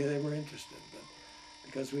 they were interested, but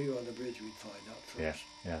because we were on the bridge, we'd find out first.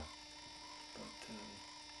 Yeah. But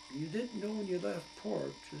you didn't know when you left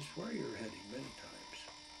port just where you were heading many times.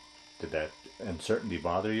 Did that uncertainty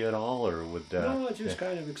bother you at all, or would? No, it's just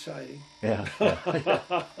kind of exciting. Yeah.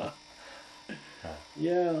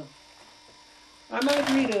 Yeah. I might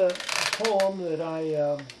read a poem that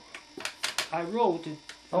I wrote.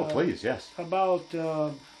 Oh, please, yes. About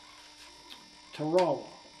Tarawa,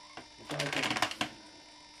 if I can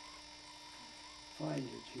find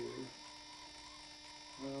it here.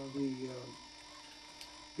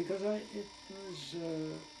 Because it was a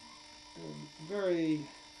very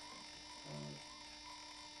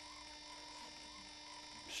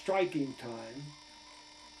striking time.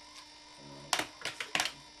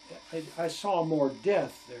 I saw more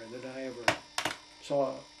death there than I ever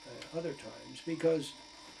saw other times, because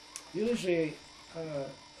usually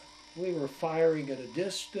we were firing at a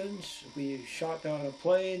distance. We shot down a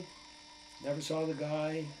plane, never saw the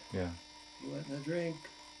guy. Yeah. He went in a drink.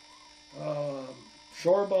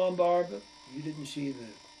 Shore bombardment, you didn't see the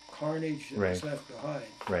carnage that was left behind.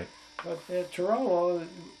 Right. But at Tarawa,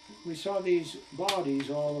 we saw these bodies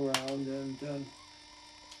all around, and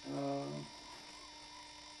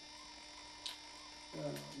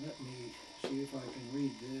let me see if I can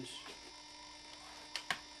read this.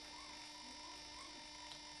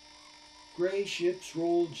 Gray ships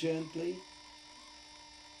rolled gently,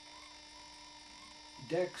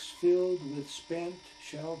 decks filled with spent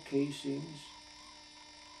shell casings.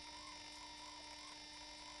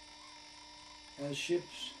 As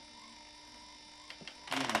ships,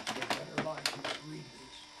 I'm going to have to get a better line to read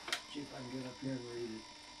this. See if I can get up here and read it.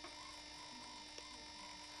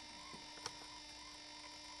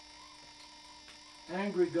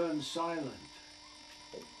 Angry guns silent.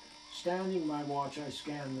 Standing my watch, I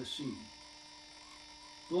scan the sea.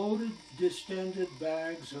 Bloated, distended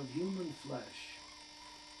bags of human flesh,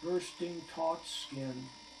 bursting taut skin,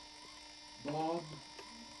 bob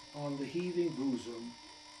on the heaving bosom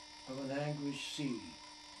of an anguished sea,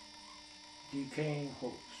 decaying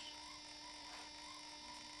hopes.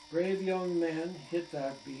 Brave young men hit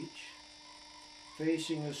that beach,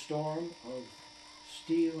 facing a storm of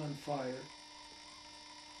steel and fire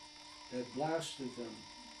that blasted them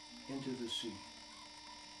into the sea.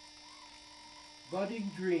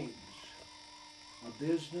 Budding dreams, a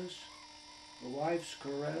business, a wife's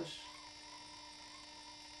caress,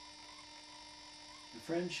 the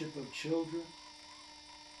friendship of children,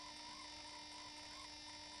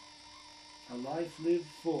 a life lived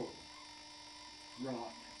full,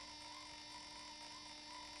 rot.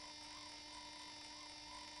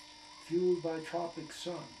 Fueled by tropic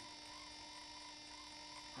sun,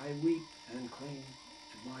 I weep and cling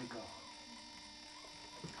to my God.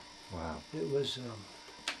 Wow. It was,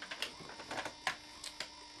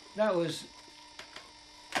 that was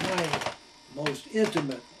my most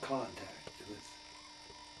intimate contact with,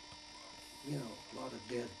 a lot of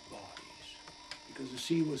dead bodies, because the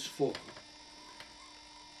sea was full.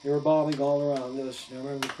 They were bombing all around us. And I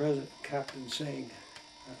remember the captain saying,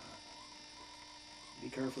 be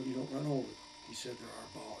careful you don't run over them. He said,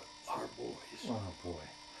 they're our boys. Oh, boy.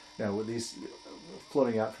 Now, were these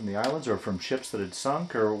floating out from the islands or from ships that had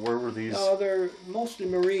sunk, or where were these? No, they're mostly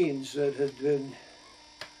Marines that had been,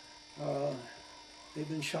 they'd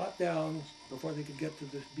been shot down before they could get to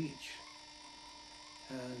the beach.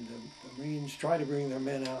 And the Marines tried to bring their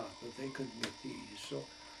men out, but they couldn't get these. So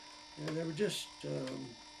they were just,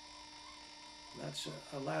 that's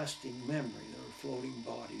a lasting memory. There were floating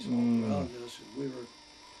bodies all around us. And we were,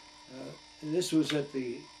 and this was at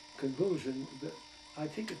the conclusion, that I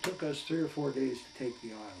think it took us 3 or 4 days to take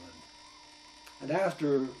the island. And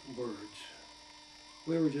afterwards,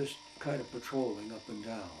 we were just kind of patrolling up and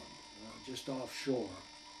down, just offshore,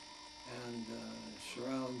 and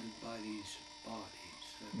surrounded by these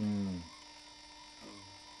bodies that, of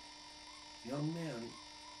young men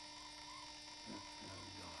that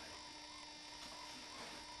died.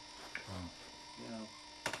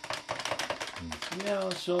 Yeah,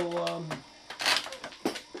 so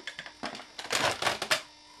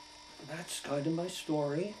that's kind of my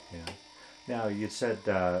story. Yeah. Now, you said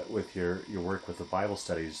with your work with the Bible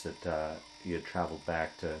studies that you had traveled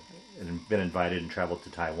back to, and been invited and traveled to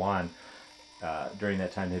Taiwan. During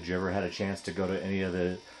that time, had you ever had a chance to go to any of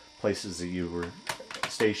the places that you were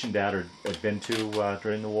stationed at or had been to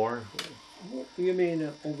during the war? You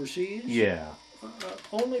mean overseas? Yeah.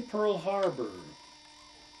 Only Pearl Harbor.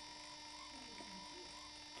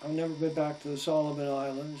 I've never been back to the Solomon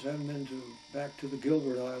Islands. I haven't been back to the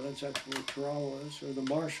Gilbert Islands. That's where Toronto is, or the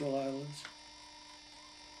Marshall Islands.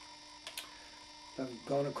 I've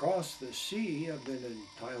gone across the sea. I've been in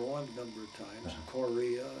Taiwan a number of times, in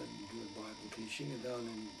Korea, and doing Bible teaching, and down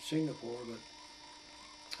in Singapore, but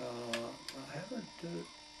I haven't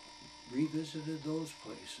revisited those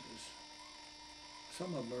places.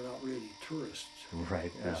 Some of them are not really tourist resorts.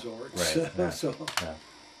 Right. Yeah. So,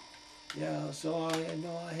 yeah, so I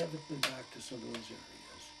know I haven't been back to some of those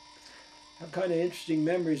areas. I have kind of interesting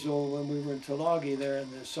memories, though, when we were in Tulagi there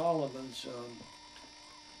in the Solomons,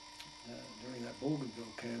 during that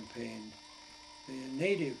Bougainville campaign. The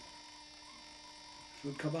natives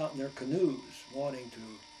would come out in their canoes wanting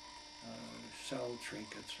to sell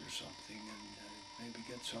trinkets or something, and maybe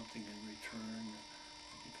get something in return. I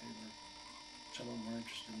think some of them were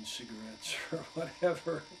interested in cigarettes or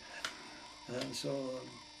whatever. And so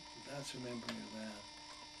that's a memory of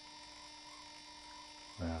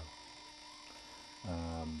that.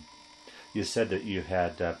 Wow. You said that you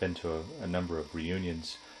had been to a number of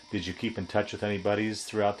reunions. Did you keep in touch with any buddies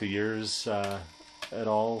throughout the years at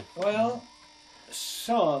all? Well,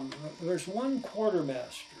 some. There's one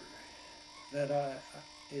quartermaster that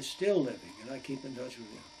is still living, and I keep in touch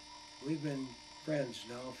with him. We've been friends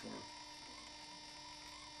now for,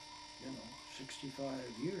 65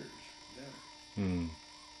 years, better.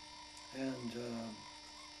 And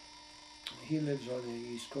he lives on the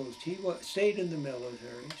East Coast. He stayed in the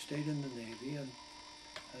military, stayed in the Navy, and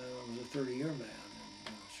was a 30-year man,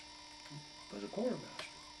 and was a quartermaster.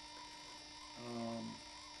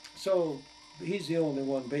 So he's the only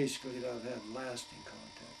one, basically, that I've had lasting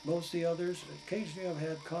contact. Most of the others, occasionally I've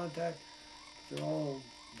had contact, but they're all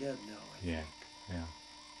dead now, I think. Yeah.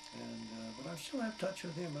 And, but I still have touch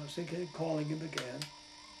with him. I was thinking of calling him again.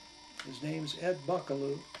 His name's Ed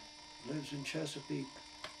Buckaloo, lives in Chesapeake,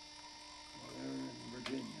 there in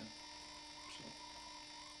Virginia. So.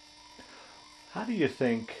 How do you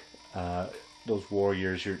think those war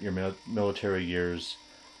years, your military years,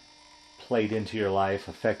 played into your life,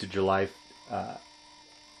 affected your life,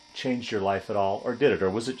 changed your life at all, or did it, or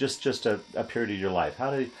was it just a period of your life?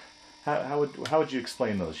 How would you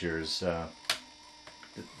explain those years?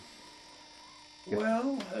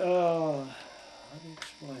 Well, how do you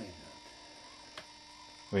explain it?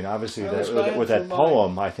 I mean, obviously, with that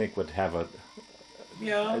poem, I think would have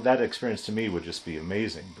that experience to me would just be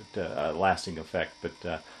amazing, but a lasting effect. But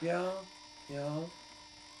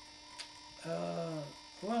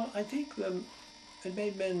well, I think it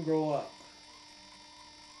made men grow up.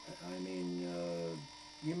 I mean,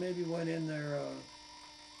 you maybe went in there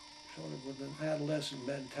sort of with an adolescent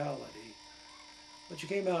mentality, but you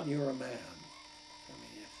came out and you were a man. I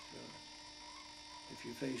mean, if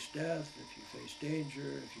you face death, if you face danger,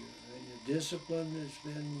 and your discipline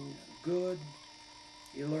has been good,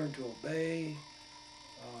 you learn to obey,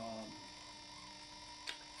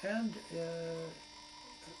 and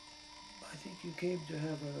I think you came to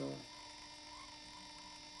have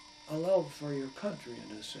a love for your country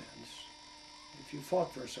in a sense. If you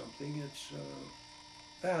fought for something, it's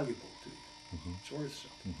valuable to you. Mm-hmm. It's worth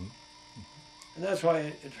something. Mm-hmm. Mm-hmm. And that's why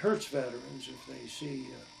it hurts veterans if they see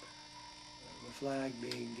the flag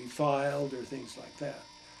being defiled or things like that.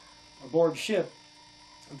 Aboard ship,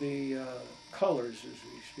 the colors, as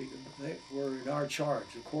we speak, they were in our charge,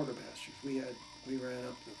 the quartermasters. We ran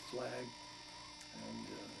up the flag and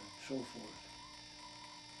so forth.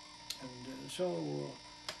 And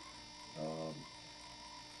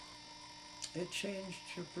it changed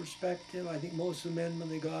your perspective. I think most of the men, when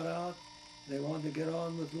they got out, they wanted to get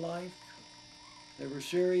on with life. They were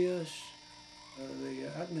serious. The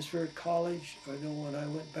atmosphere at college, I know when I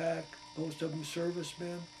went back, most of them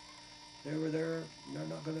servicemen. They were there. They're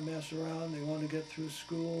not going to mess around. They wanted to get through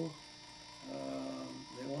school.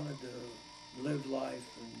 They wanted to live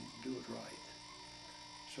life and do it right.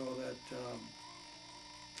 So that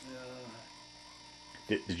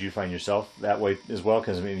Did you find yourself that way as well?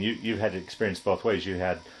 Because I mean, you've had experience both ways. You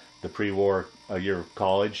had the pre-war year of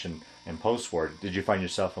college and post-war. Did you find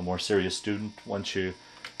yourself a more serious student once you?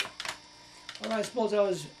 Well, I suppose I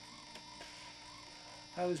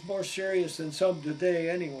was more serious than some today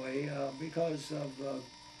anyway, because of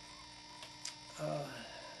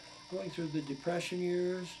going through the Depression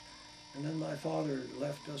years, and then my father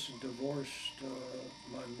left us and divorced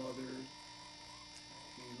my mother.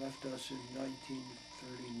 He left us in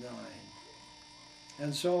 1939.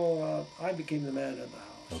 And so I became the man of the house.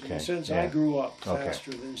 Okay. And since Yeah. I grew up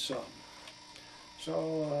faster than some.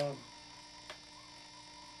 So,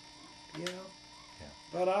 yeah.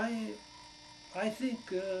 But I think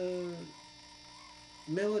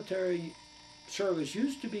military service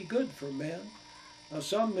used to be good for men. Now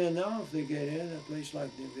some men now, if they get in, at least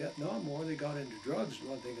like the Vietnam War, they got into drugs and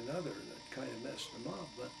one thing or another that kind of messed them up.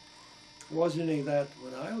 But there wasn't any of that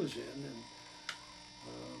when I was in, and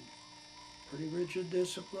pretty rigid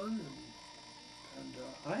discipline, and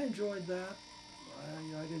I enjoyed that.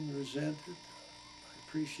 I didn't resent it. I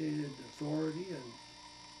appreciated authority, and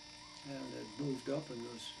had moved up and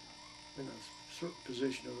was in a certain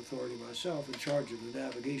position of authority myself, in charge of the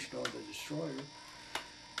navigation on the destroyer.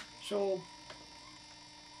 So,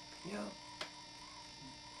 yeah,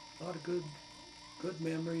 a lot of good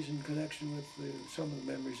memories in connection with some of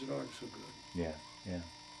the memories that aren't so good. Yeah, yeah.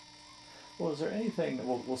 Well, is there anything,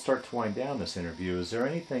 we'll start to wind down this interview, is there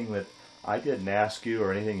anything that I didn't ask you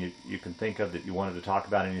or anything you can think of that you wanted to talk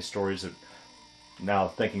about, any stories that, now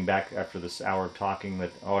thinking back after this hour of talking,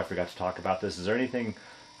 that, oh, I forgot to talk about this, is there anything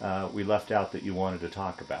we left out that you wanted to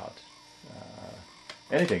talk about?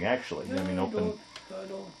 Anything, actually. No, I mean, open... I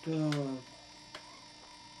don't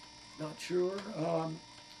not sure.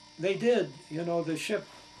 They did, the ship,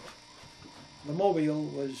 the Mobile,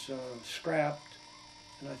 was scrapped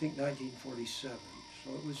in, I think, 1947.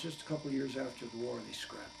 So it was just a couple of years after the war they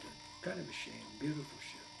scrapped it. Kind of a shame. Beautiful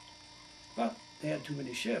ship. But they had too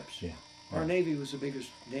many ships. Yeah. Our Navy was the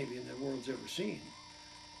biggest Navy in the world's ever seen.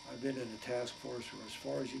 I've been in a task force where as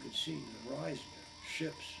far as you could see the horizon,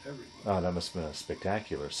 ships everywhere. Oh, that must have been a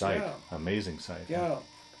spectacular sight. Yeah. Amazing sight. Yeah.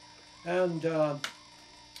 And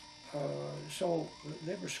so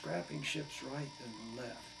they were scrapping ships right and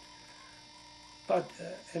left. But,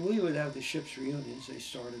 and we would have the ships reunions. They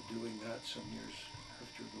started doing that some years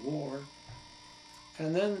after the war.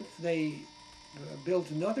 And then they built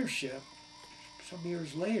another ship some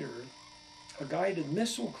years later, a guided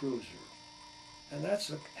missile cruiser. And that's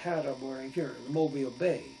the hat I'm wearing here, the Mobile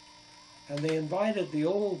Bay. And they invited the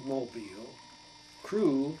old Mobile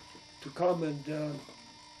crew to come and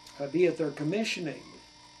be at their commissioning.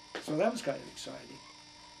 So that was kind of exciting.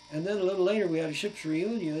 And then a little later we had a ship's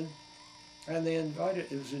reunion, and they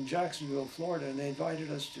invited, it was in Jacksonville, Florida, and they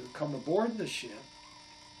invited us to come aboard the ship.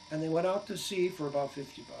 And they went out to sea for about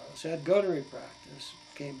 50 miles, had gunnery practice,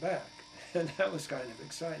 came back. And that was kind of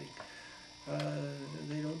exciting.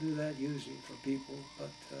 They don't do that usually for people,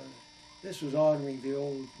 but this was honoring the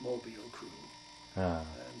old Mobile crew. And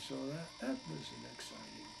so that was an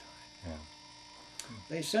exciting time. Yeah.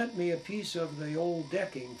 They sent me a piece of the old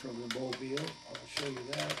decking from the Mobile. I'll show you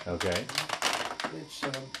that. Okay. It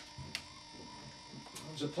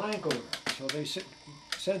was a plank over. So they sent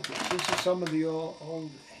it. This is some of the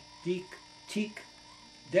old teak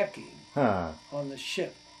decking on the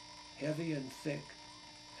ship, heavy and thick.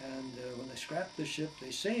 And when they scrapped the ship,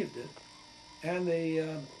 they saved it. And they,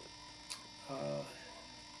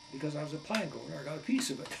 because I was a plank owner, I got a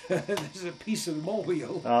piece of it. This is a piece of the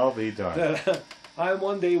Mobile. I'll be darned. That I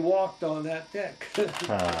one day walked on that deck.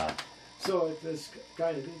 So it was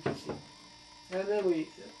kind of interesting. And then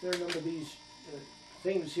there are a number of these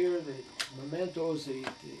things here, the mementos he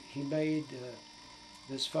made,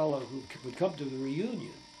 this fellow who would come to the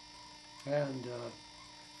reunion. And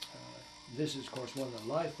this is, of course, one of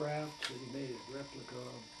the life rafts that he made a replica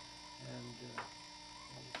of. And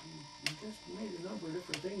he just made a number of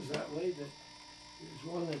different things that way. There's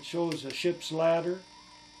one that shows a ship's ladder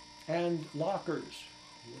and lockers.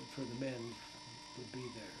 for the men would be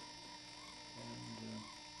there. And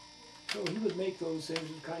so he would make those things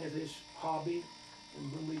as kind of his hobby.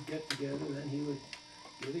 And when we'd get together, then he would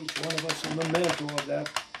give each one of us a memento of that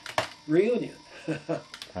reunion.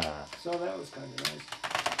 So that was kind of nice.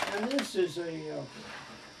 And this is a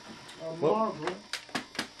model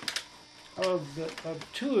of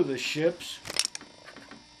two of the ships.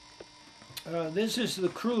 This is the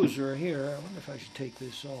cruiser here. I wonder if I should take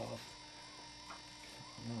this off.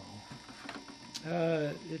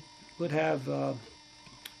 No. It would have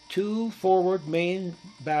two forward main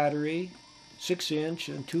battery, 6-inch,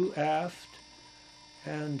 and two aft.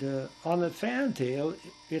 And on the fantail,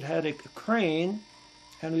 it had a crane,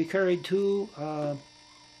 and we carried two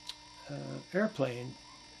airplane,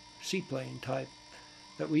 seaplane type,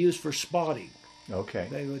 that we used for spotting. Okay.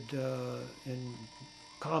 They would, in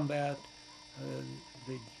combat,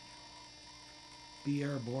 they'd be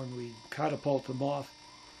airborne. We'd catapult them off,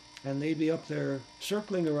 and they'd be up there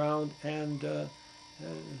circling around and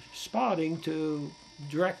spotting to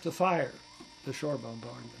direct the fire, the shore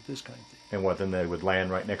bombardment, this kind of thing. And what, then they would land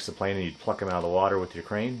right next to the plane and you'd pluck them out of the water with your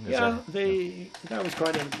crane? That was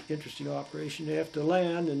quite an interesting operation. They have to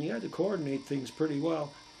land, and you had to coordinate things pretty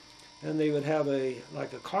well. And they would have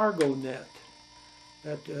like a cargo net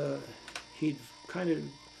that he'd kind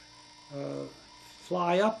of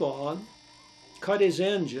fly up on, cut his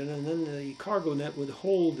engine, and then the cargo net would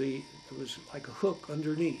hold there was like a hook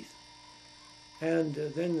underneath. And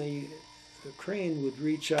then the crane would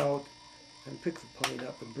reach out and pick the plane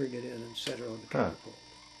up and bring it in and set it on the catapult.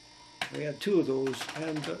 We had two of those,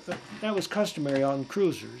 and that was customary on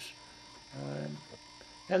cruisers.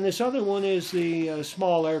 And this other one is the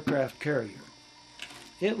small aircraft carrier.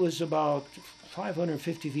 It was about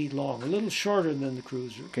 550 feet long, a little shorter than the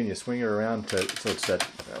cruiser. Can you swing it around so it's that?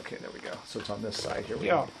 Okay, there we go. So it's on this side here.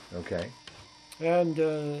 Okay. And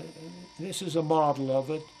this is a model of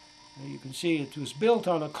it. You can see it was built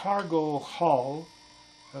on a cargo hull,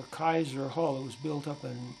 a Kaiser hull. It was built up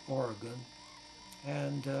in Oregon,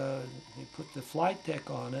 and they put the flight deck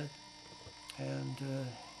on it, and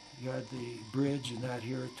you had the bridge and that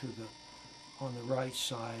here on the right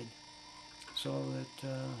side. So that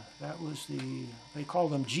that was they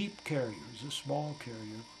called them jeep carriers, a small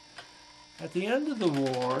carrier. At the end of the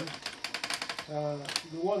war,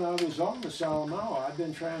 the one I was on, the Salamaua, I'd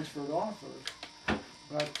been transferred off of,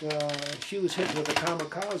 but she was hit with a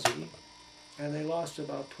kamikaze, and they lost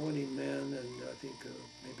about 20 men and I think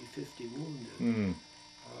maybe 50 wounded.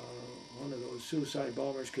 One of those suicide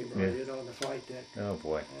bombers came right in on the flight deck. Oh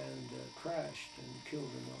boy! And crashed and killed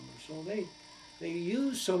a number. So they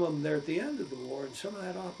used some of them there at the end of the war, and some of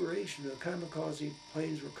that operation, the kamikaze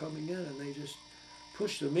planes were coming in, and they just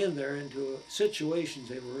pushed them in there into situations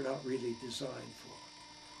they were not really designed for,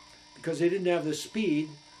 because they didn't have the speed.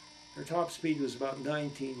 Their top speed was about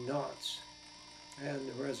 19 knots,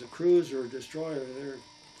 and whereas a cruiser or destroyer, they're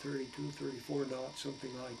 32, 34 knots,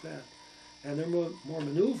 something like that. And they're more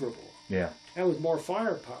maneuverable. Yeah. And with more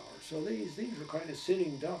firepower. So these were kind of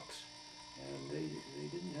sitting ducks, and they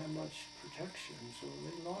didn't have much protection, so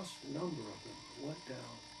they lost a number of them. Went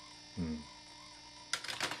down.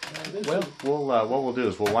 Well, what we'll do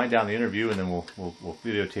is we'll wind down the interview, and then we'll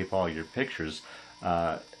videotape all your pictures.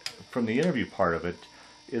 From the interview part of it,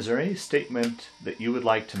 is there any statement that you would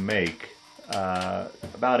like to make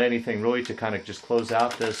about anything, really, to kind of just close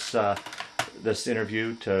out this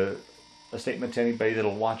interview, to a statement to anybody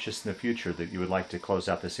that'll watch us in the future that you would like to close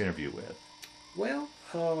out this interview with? Well,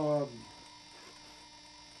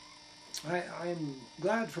 I'm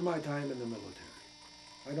glad for my time in the military.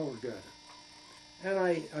 I don't regret it. And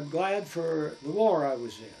I'm glad for the war I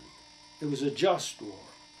was in. It was a just war.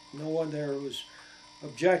 No one there was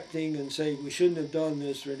objecting and saying we shouldn't have done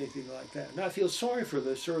this or anything like that. And I feel sorry for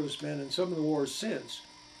the servicemen in some of the wars since,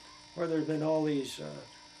 where there have been all these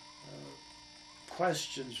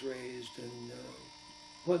questions raised, and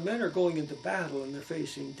when men are going into battle and they're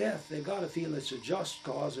facing death, they've got to feel it's a just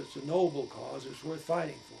cause, it's a noble cause, it's worth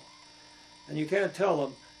fighting for. And you can't tell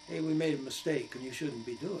them, hey, we made a mistake and you shouldn't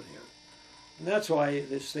be doing it. And that's why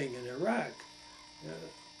this thing in Iraq,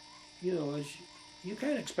 you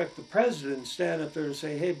can't expect the president to stand up there and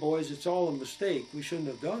say, hey boys, it's all a mistake, we shouldn't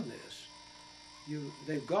have done this.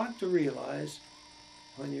 They've got to realize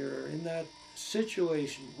when you're in that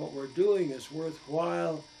situation, what we're doing is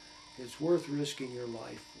worthwhile, it's worth risking your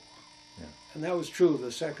life for. Yeah. And that was true of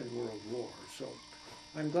the Second World War. So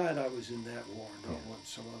I'm glad I was in that war, not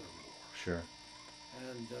some other war. Sure.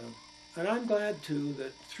 And I'm glad too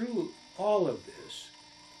that through all of this,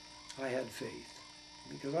 I had faith,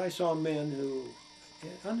 because I saw men who,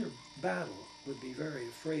 under battle, would be very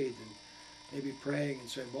afraid and maybe praying and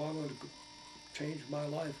saying, well, I'm going to change my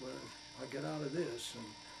life when I get out of this, and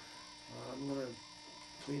I'm going to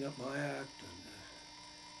clean up my act, and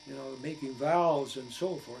you know, making vows and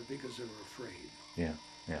so forth because they were afraid. Yeah,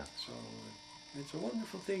 yeah. So it's a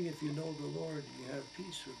wonderful thing if you know the Lord and you have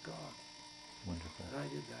peace with God. Wonderful. And I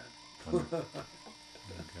did that. Wonderful.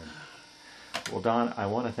 Well, Don, I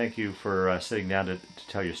want to thank you for sitting down to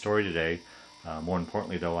tell your story today. More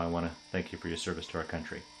importantly, though, I want to thank you for your service to our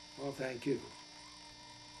country. Well, thank you.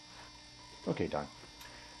 Okay, Don.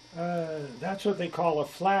 That's what they call a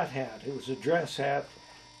flat hat. It was a dress hat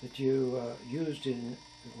that you used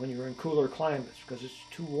when you were in cooler climates because it's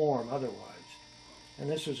too warm otherwise. And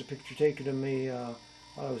this was a picture taken of me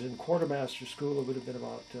while I was in Quartermaster school. It would have been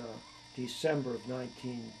about December of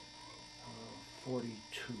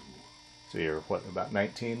 1942. So you're, what, about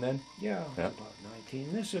 19 then? Yeah, Yep. about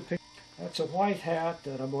 19. This is a picture. That's a white hat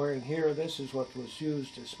that I'm wearing here. This is what was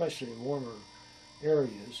used, especially in warmer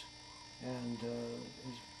areas, and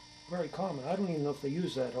is very common. I don't even know if they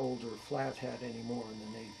use that older flat hat anymore in the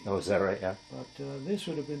Navy. Oh, is that right? Yeah. But this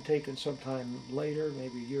would have been taken sometime later,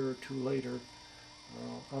 maybe a year or two later,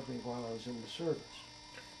 of me while I was in the service.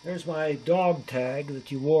 There's my dog tag that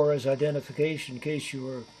you wore as identification in case you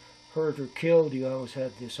were hurt or killed. You always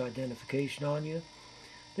had this identification on you.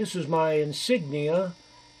 This is my insignia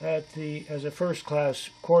as a first-class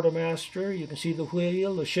quartermaster. You can see the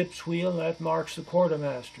wheel, the ship's wheel, that marks the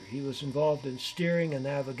quartermaster. He was involved in steering and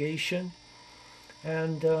navigation.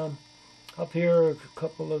 And up here are a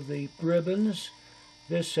couple of the ribbons.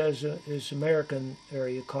 This is American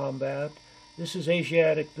area combat. This is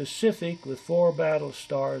Asiatic Pacific with 4 battle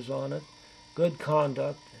stars on it. Good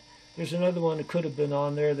conduct. There's another one that could have been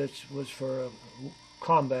on there that was for a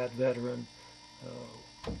combat veteran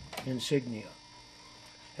insignia.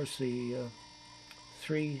 There's the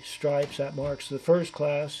 3 stripes. That marks the first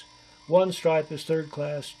class. 1 stripe is third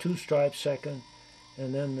class, 2 stripes second,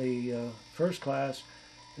 and then the first class.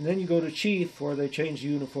 And then you go to chief where they change the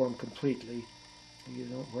uniform completely. You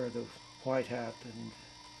don't wear the white hat and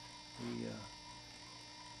the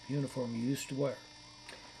uniform you used to wear.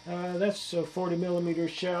 That's a 40mm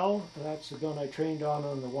shell. That's the gun I trained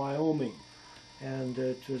on the Wyoming. And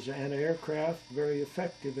it was an anti-aircraft, very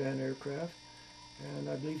effective anti-aircraft, and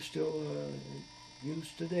I believe still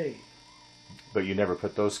used today. But you never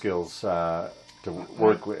put those skills to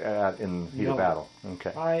work in heat of battle?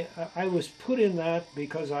 Okay. I was put in that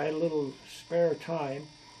because I had a little spare time,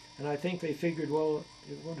 and I think they figured, well,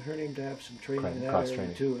 it wouldn't hurt him to have some training in that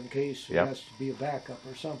area too, in case it has to be a backup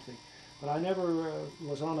or something. But I never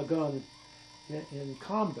was on a gun in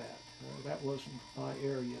combat. That wasn't my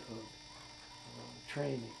area of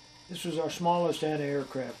training. This was our smallest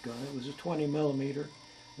anti-aircraft gun. It was a 20mm, and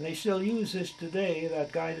they still use this today.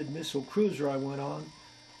 That guided missile cruiser I went on,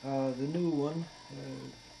 the new one,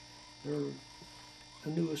 they're the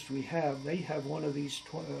newest we have. They have one of these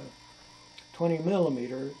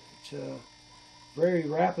 20mm. It's very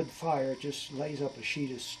rapid fire. It just lays up a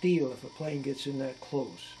sheet of steel if a plane gets in that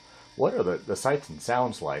close. What are the sights and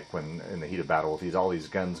sounds like when in the heat of battle with all these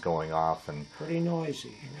guns going off and pretty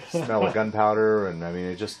noisy? Smell of gunpowder, and I mean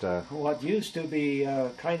it just. What used to be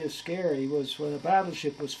kind of scary was when a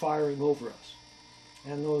battleship was firing over us,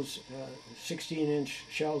 and those 16-inch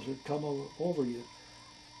shells would come over you,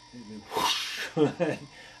 and whoosh,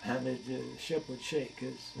 and the ship would shake.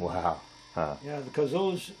 Wow. Huh. Yeah, because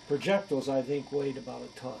those projectiles I think weighed about a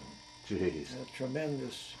ton. Jeez.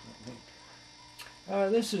 Tremendous.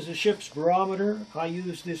 This is a ship's barometer. I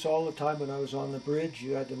used this all the time when I was on the bridge.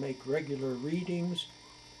 You had to make regular readings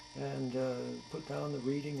and put down the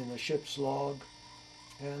reading in the ship's log.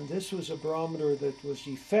 And this was a barometer that was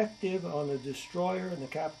effective on the destroyer, and the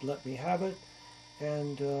captain let me have it.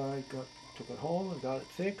 And I took it home and got it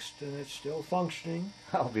fixed, and it's still functioning.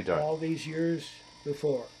 I'll be darned. All these years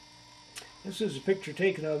before. This is a picture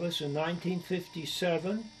taken of us in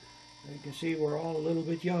 1957. You can see we're all a little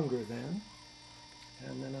bit younger then.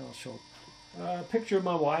 And then I'll show a picture of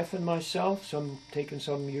my wife and myself, taken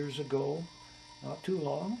some years ago, not too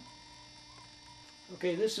long.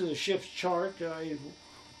 Okay, this is a ship's chart.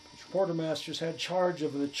 Quartermasters had charge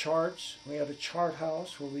of the charts. We had a chart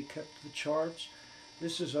house where we kept the charts.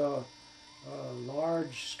 This is a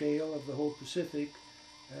large scale of the whole Pacific,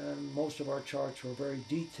 and most of our charts were very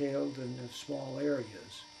detailed in small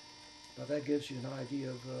areas. But that gives you an idea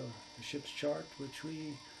of the ship's chart, which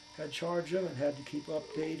we had charge of and had to keep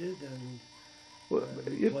updated. And well,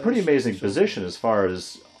 a pretty amazing position as far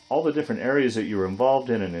as all the different areas that you were involved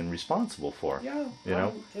in and responsible for. Yeah, you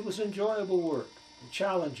know, it was enjoyable work,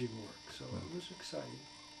 challenging work, so it was exciting.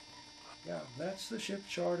 Yeah, that's the ship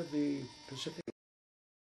chart of the Pacific.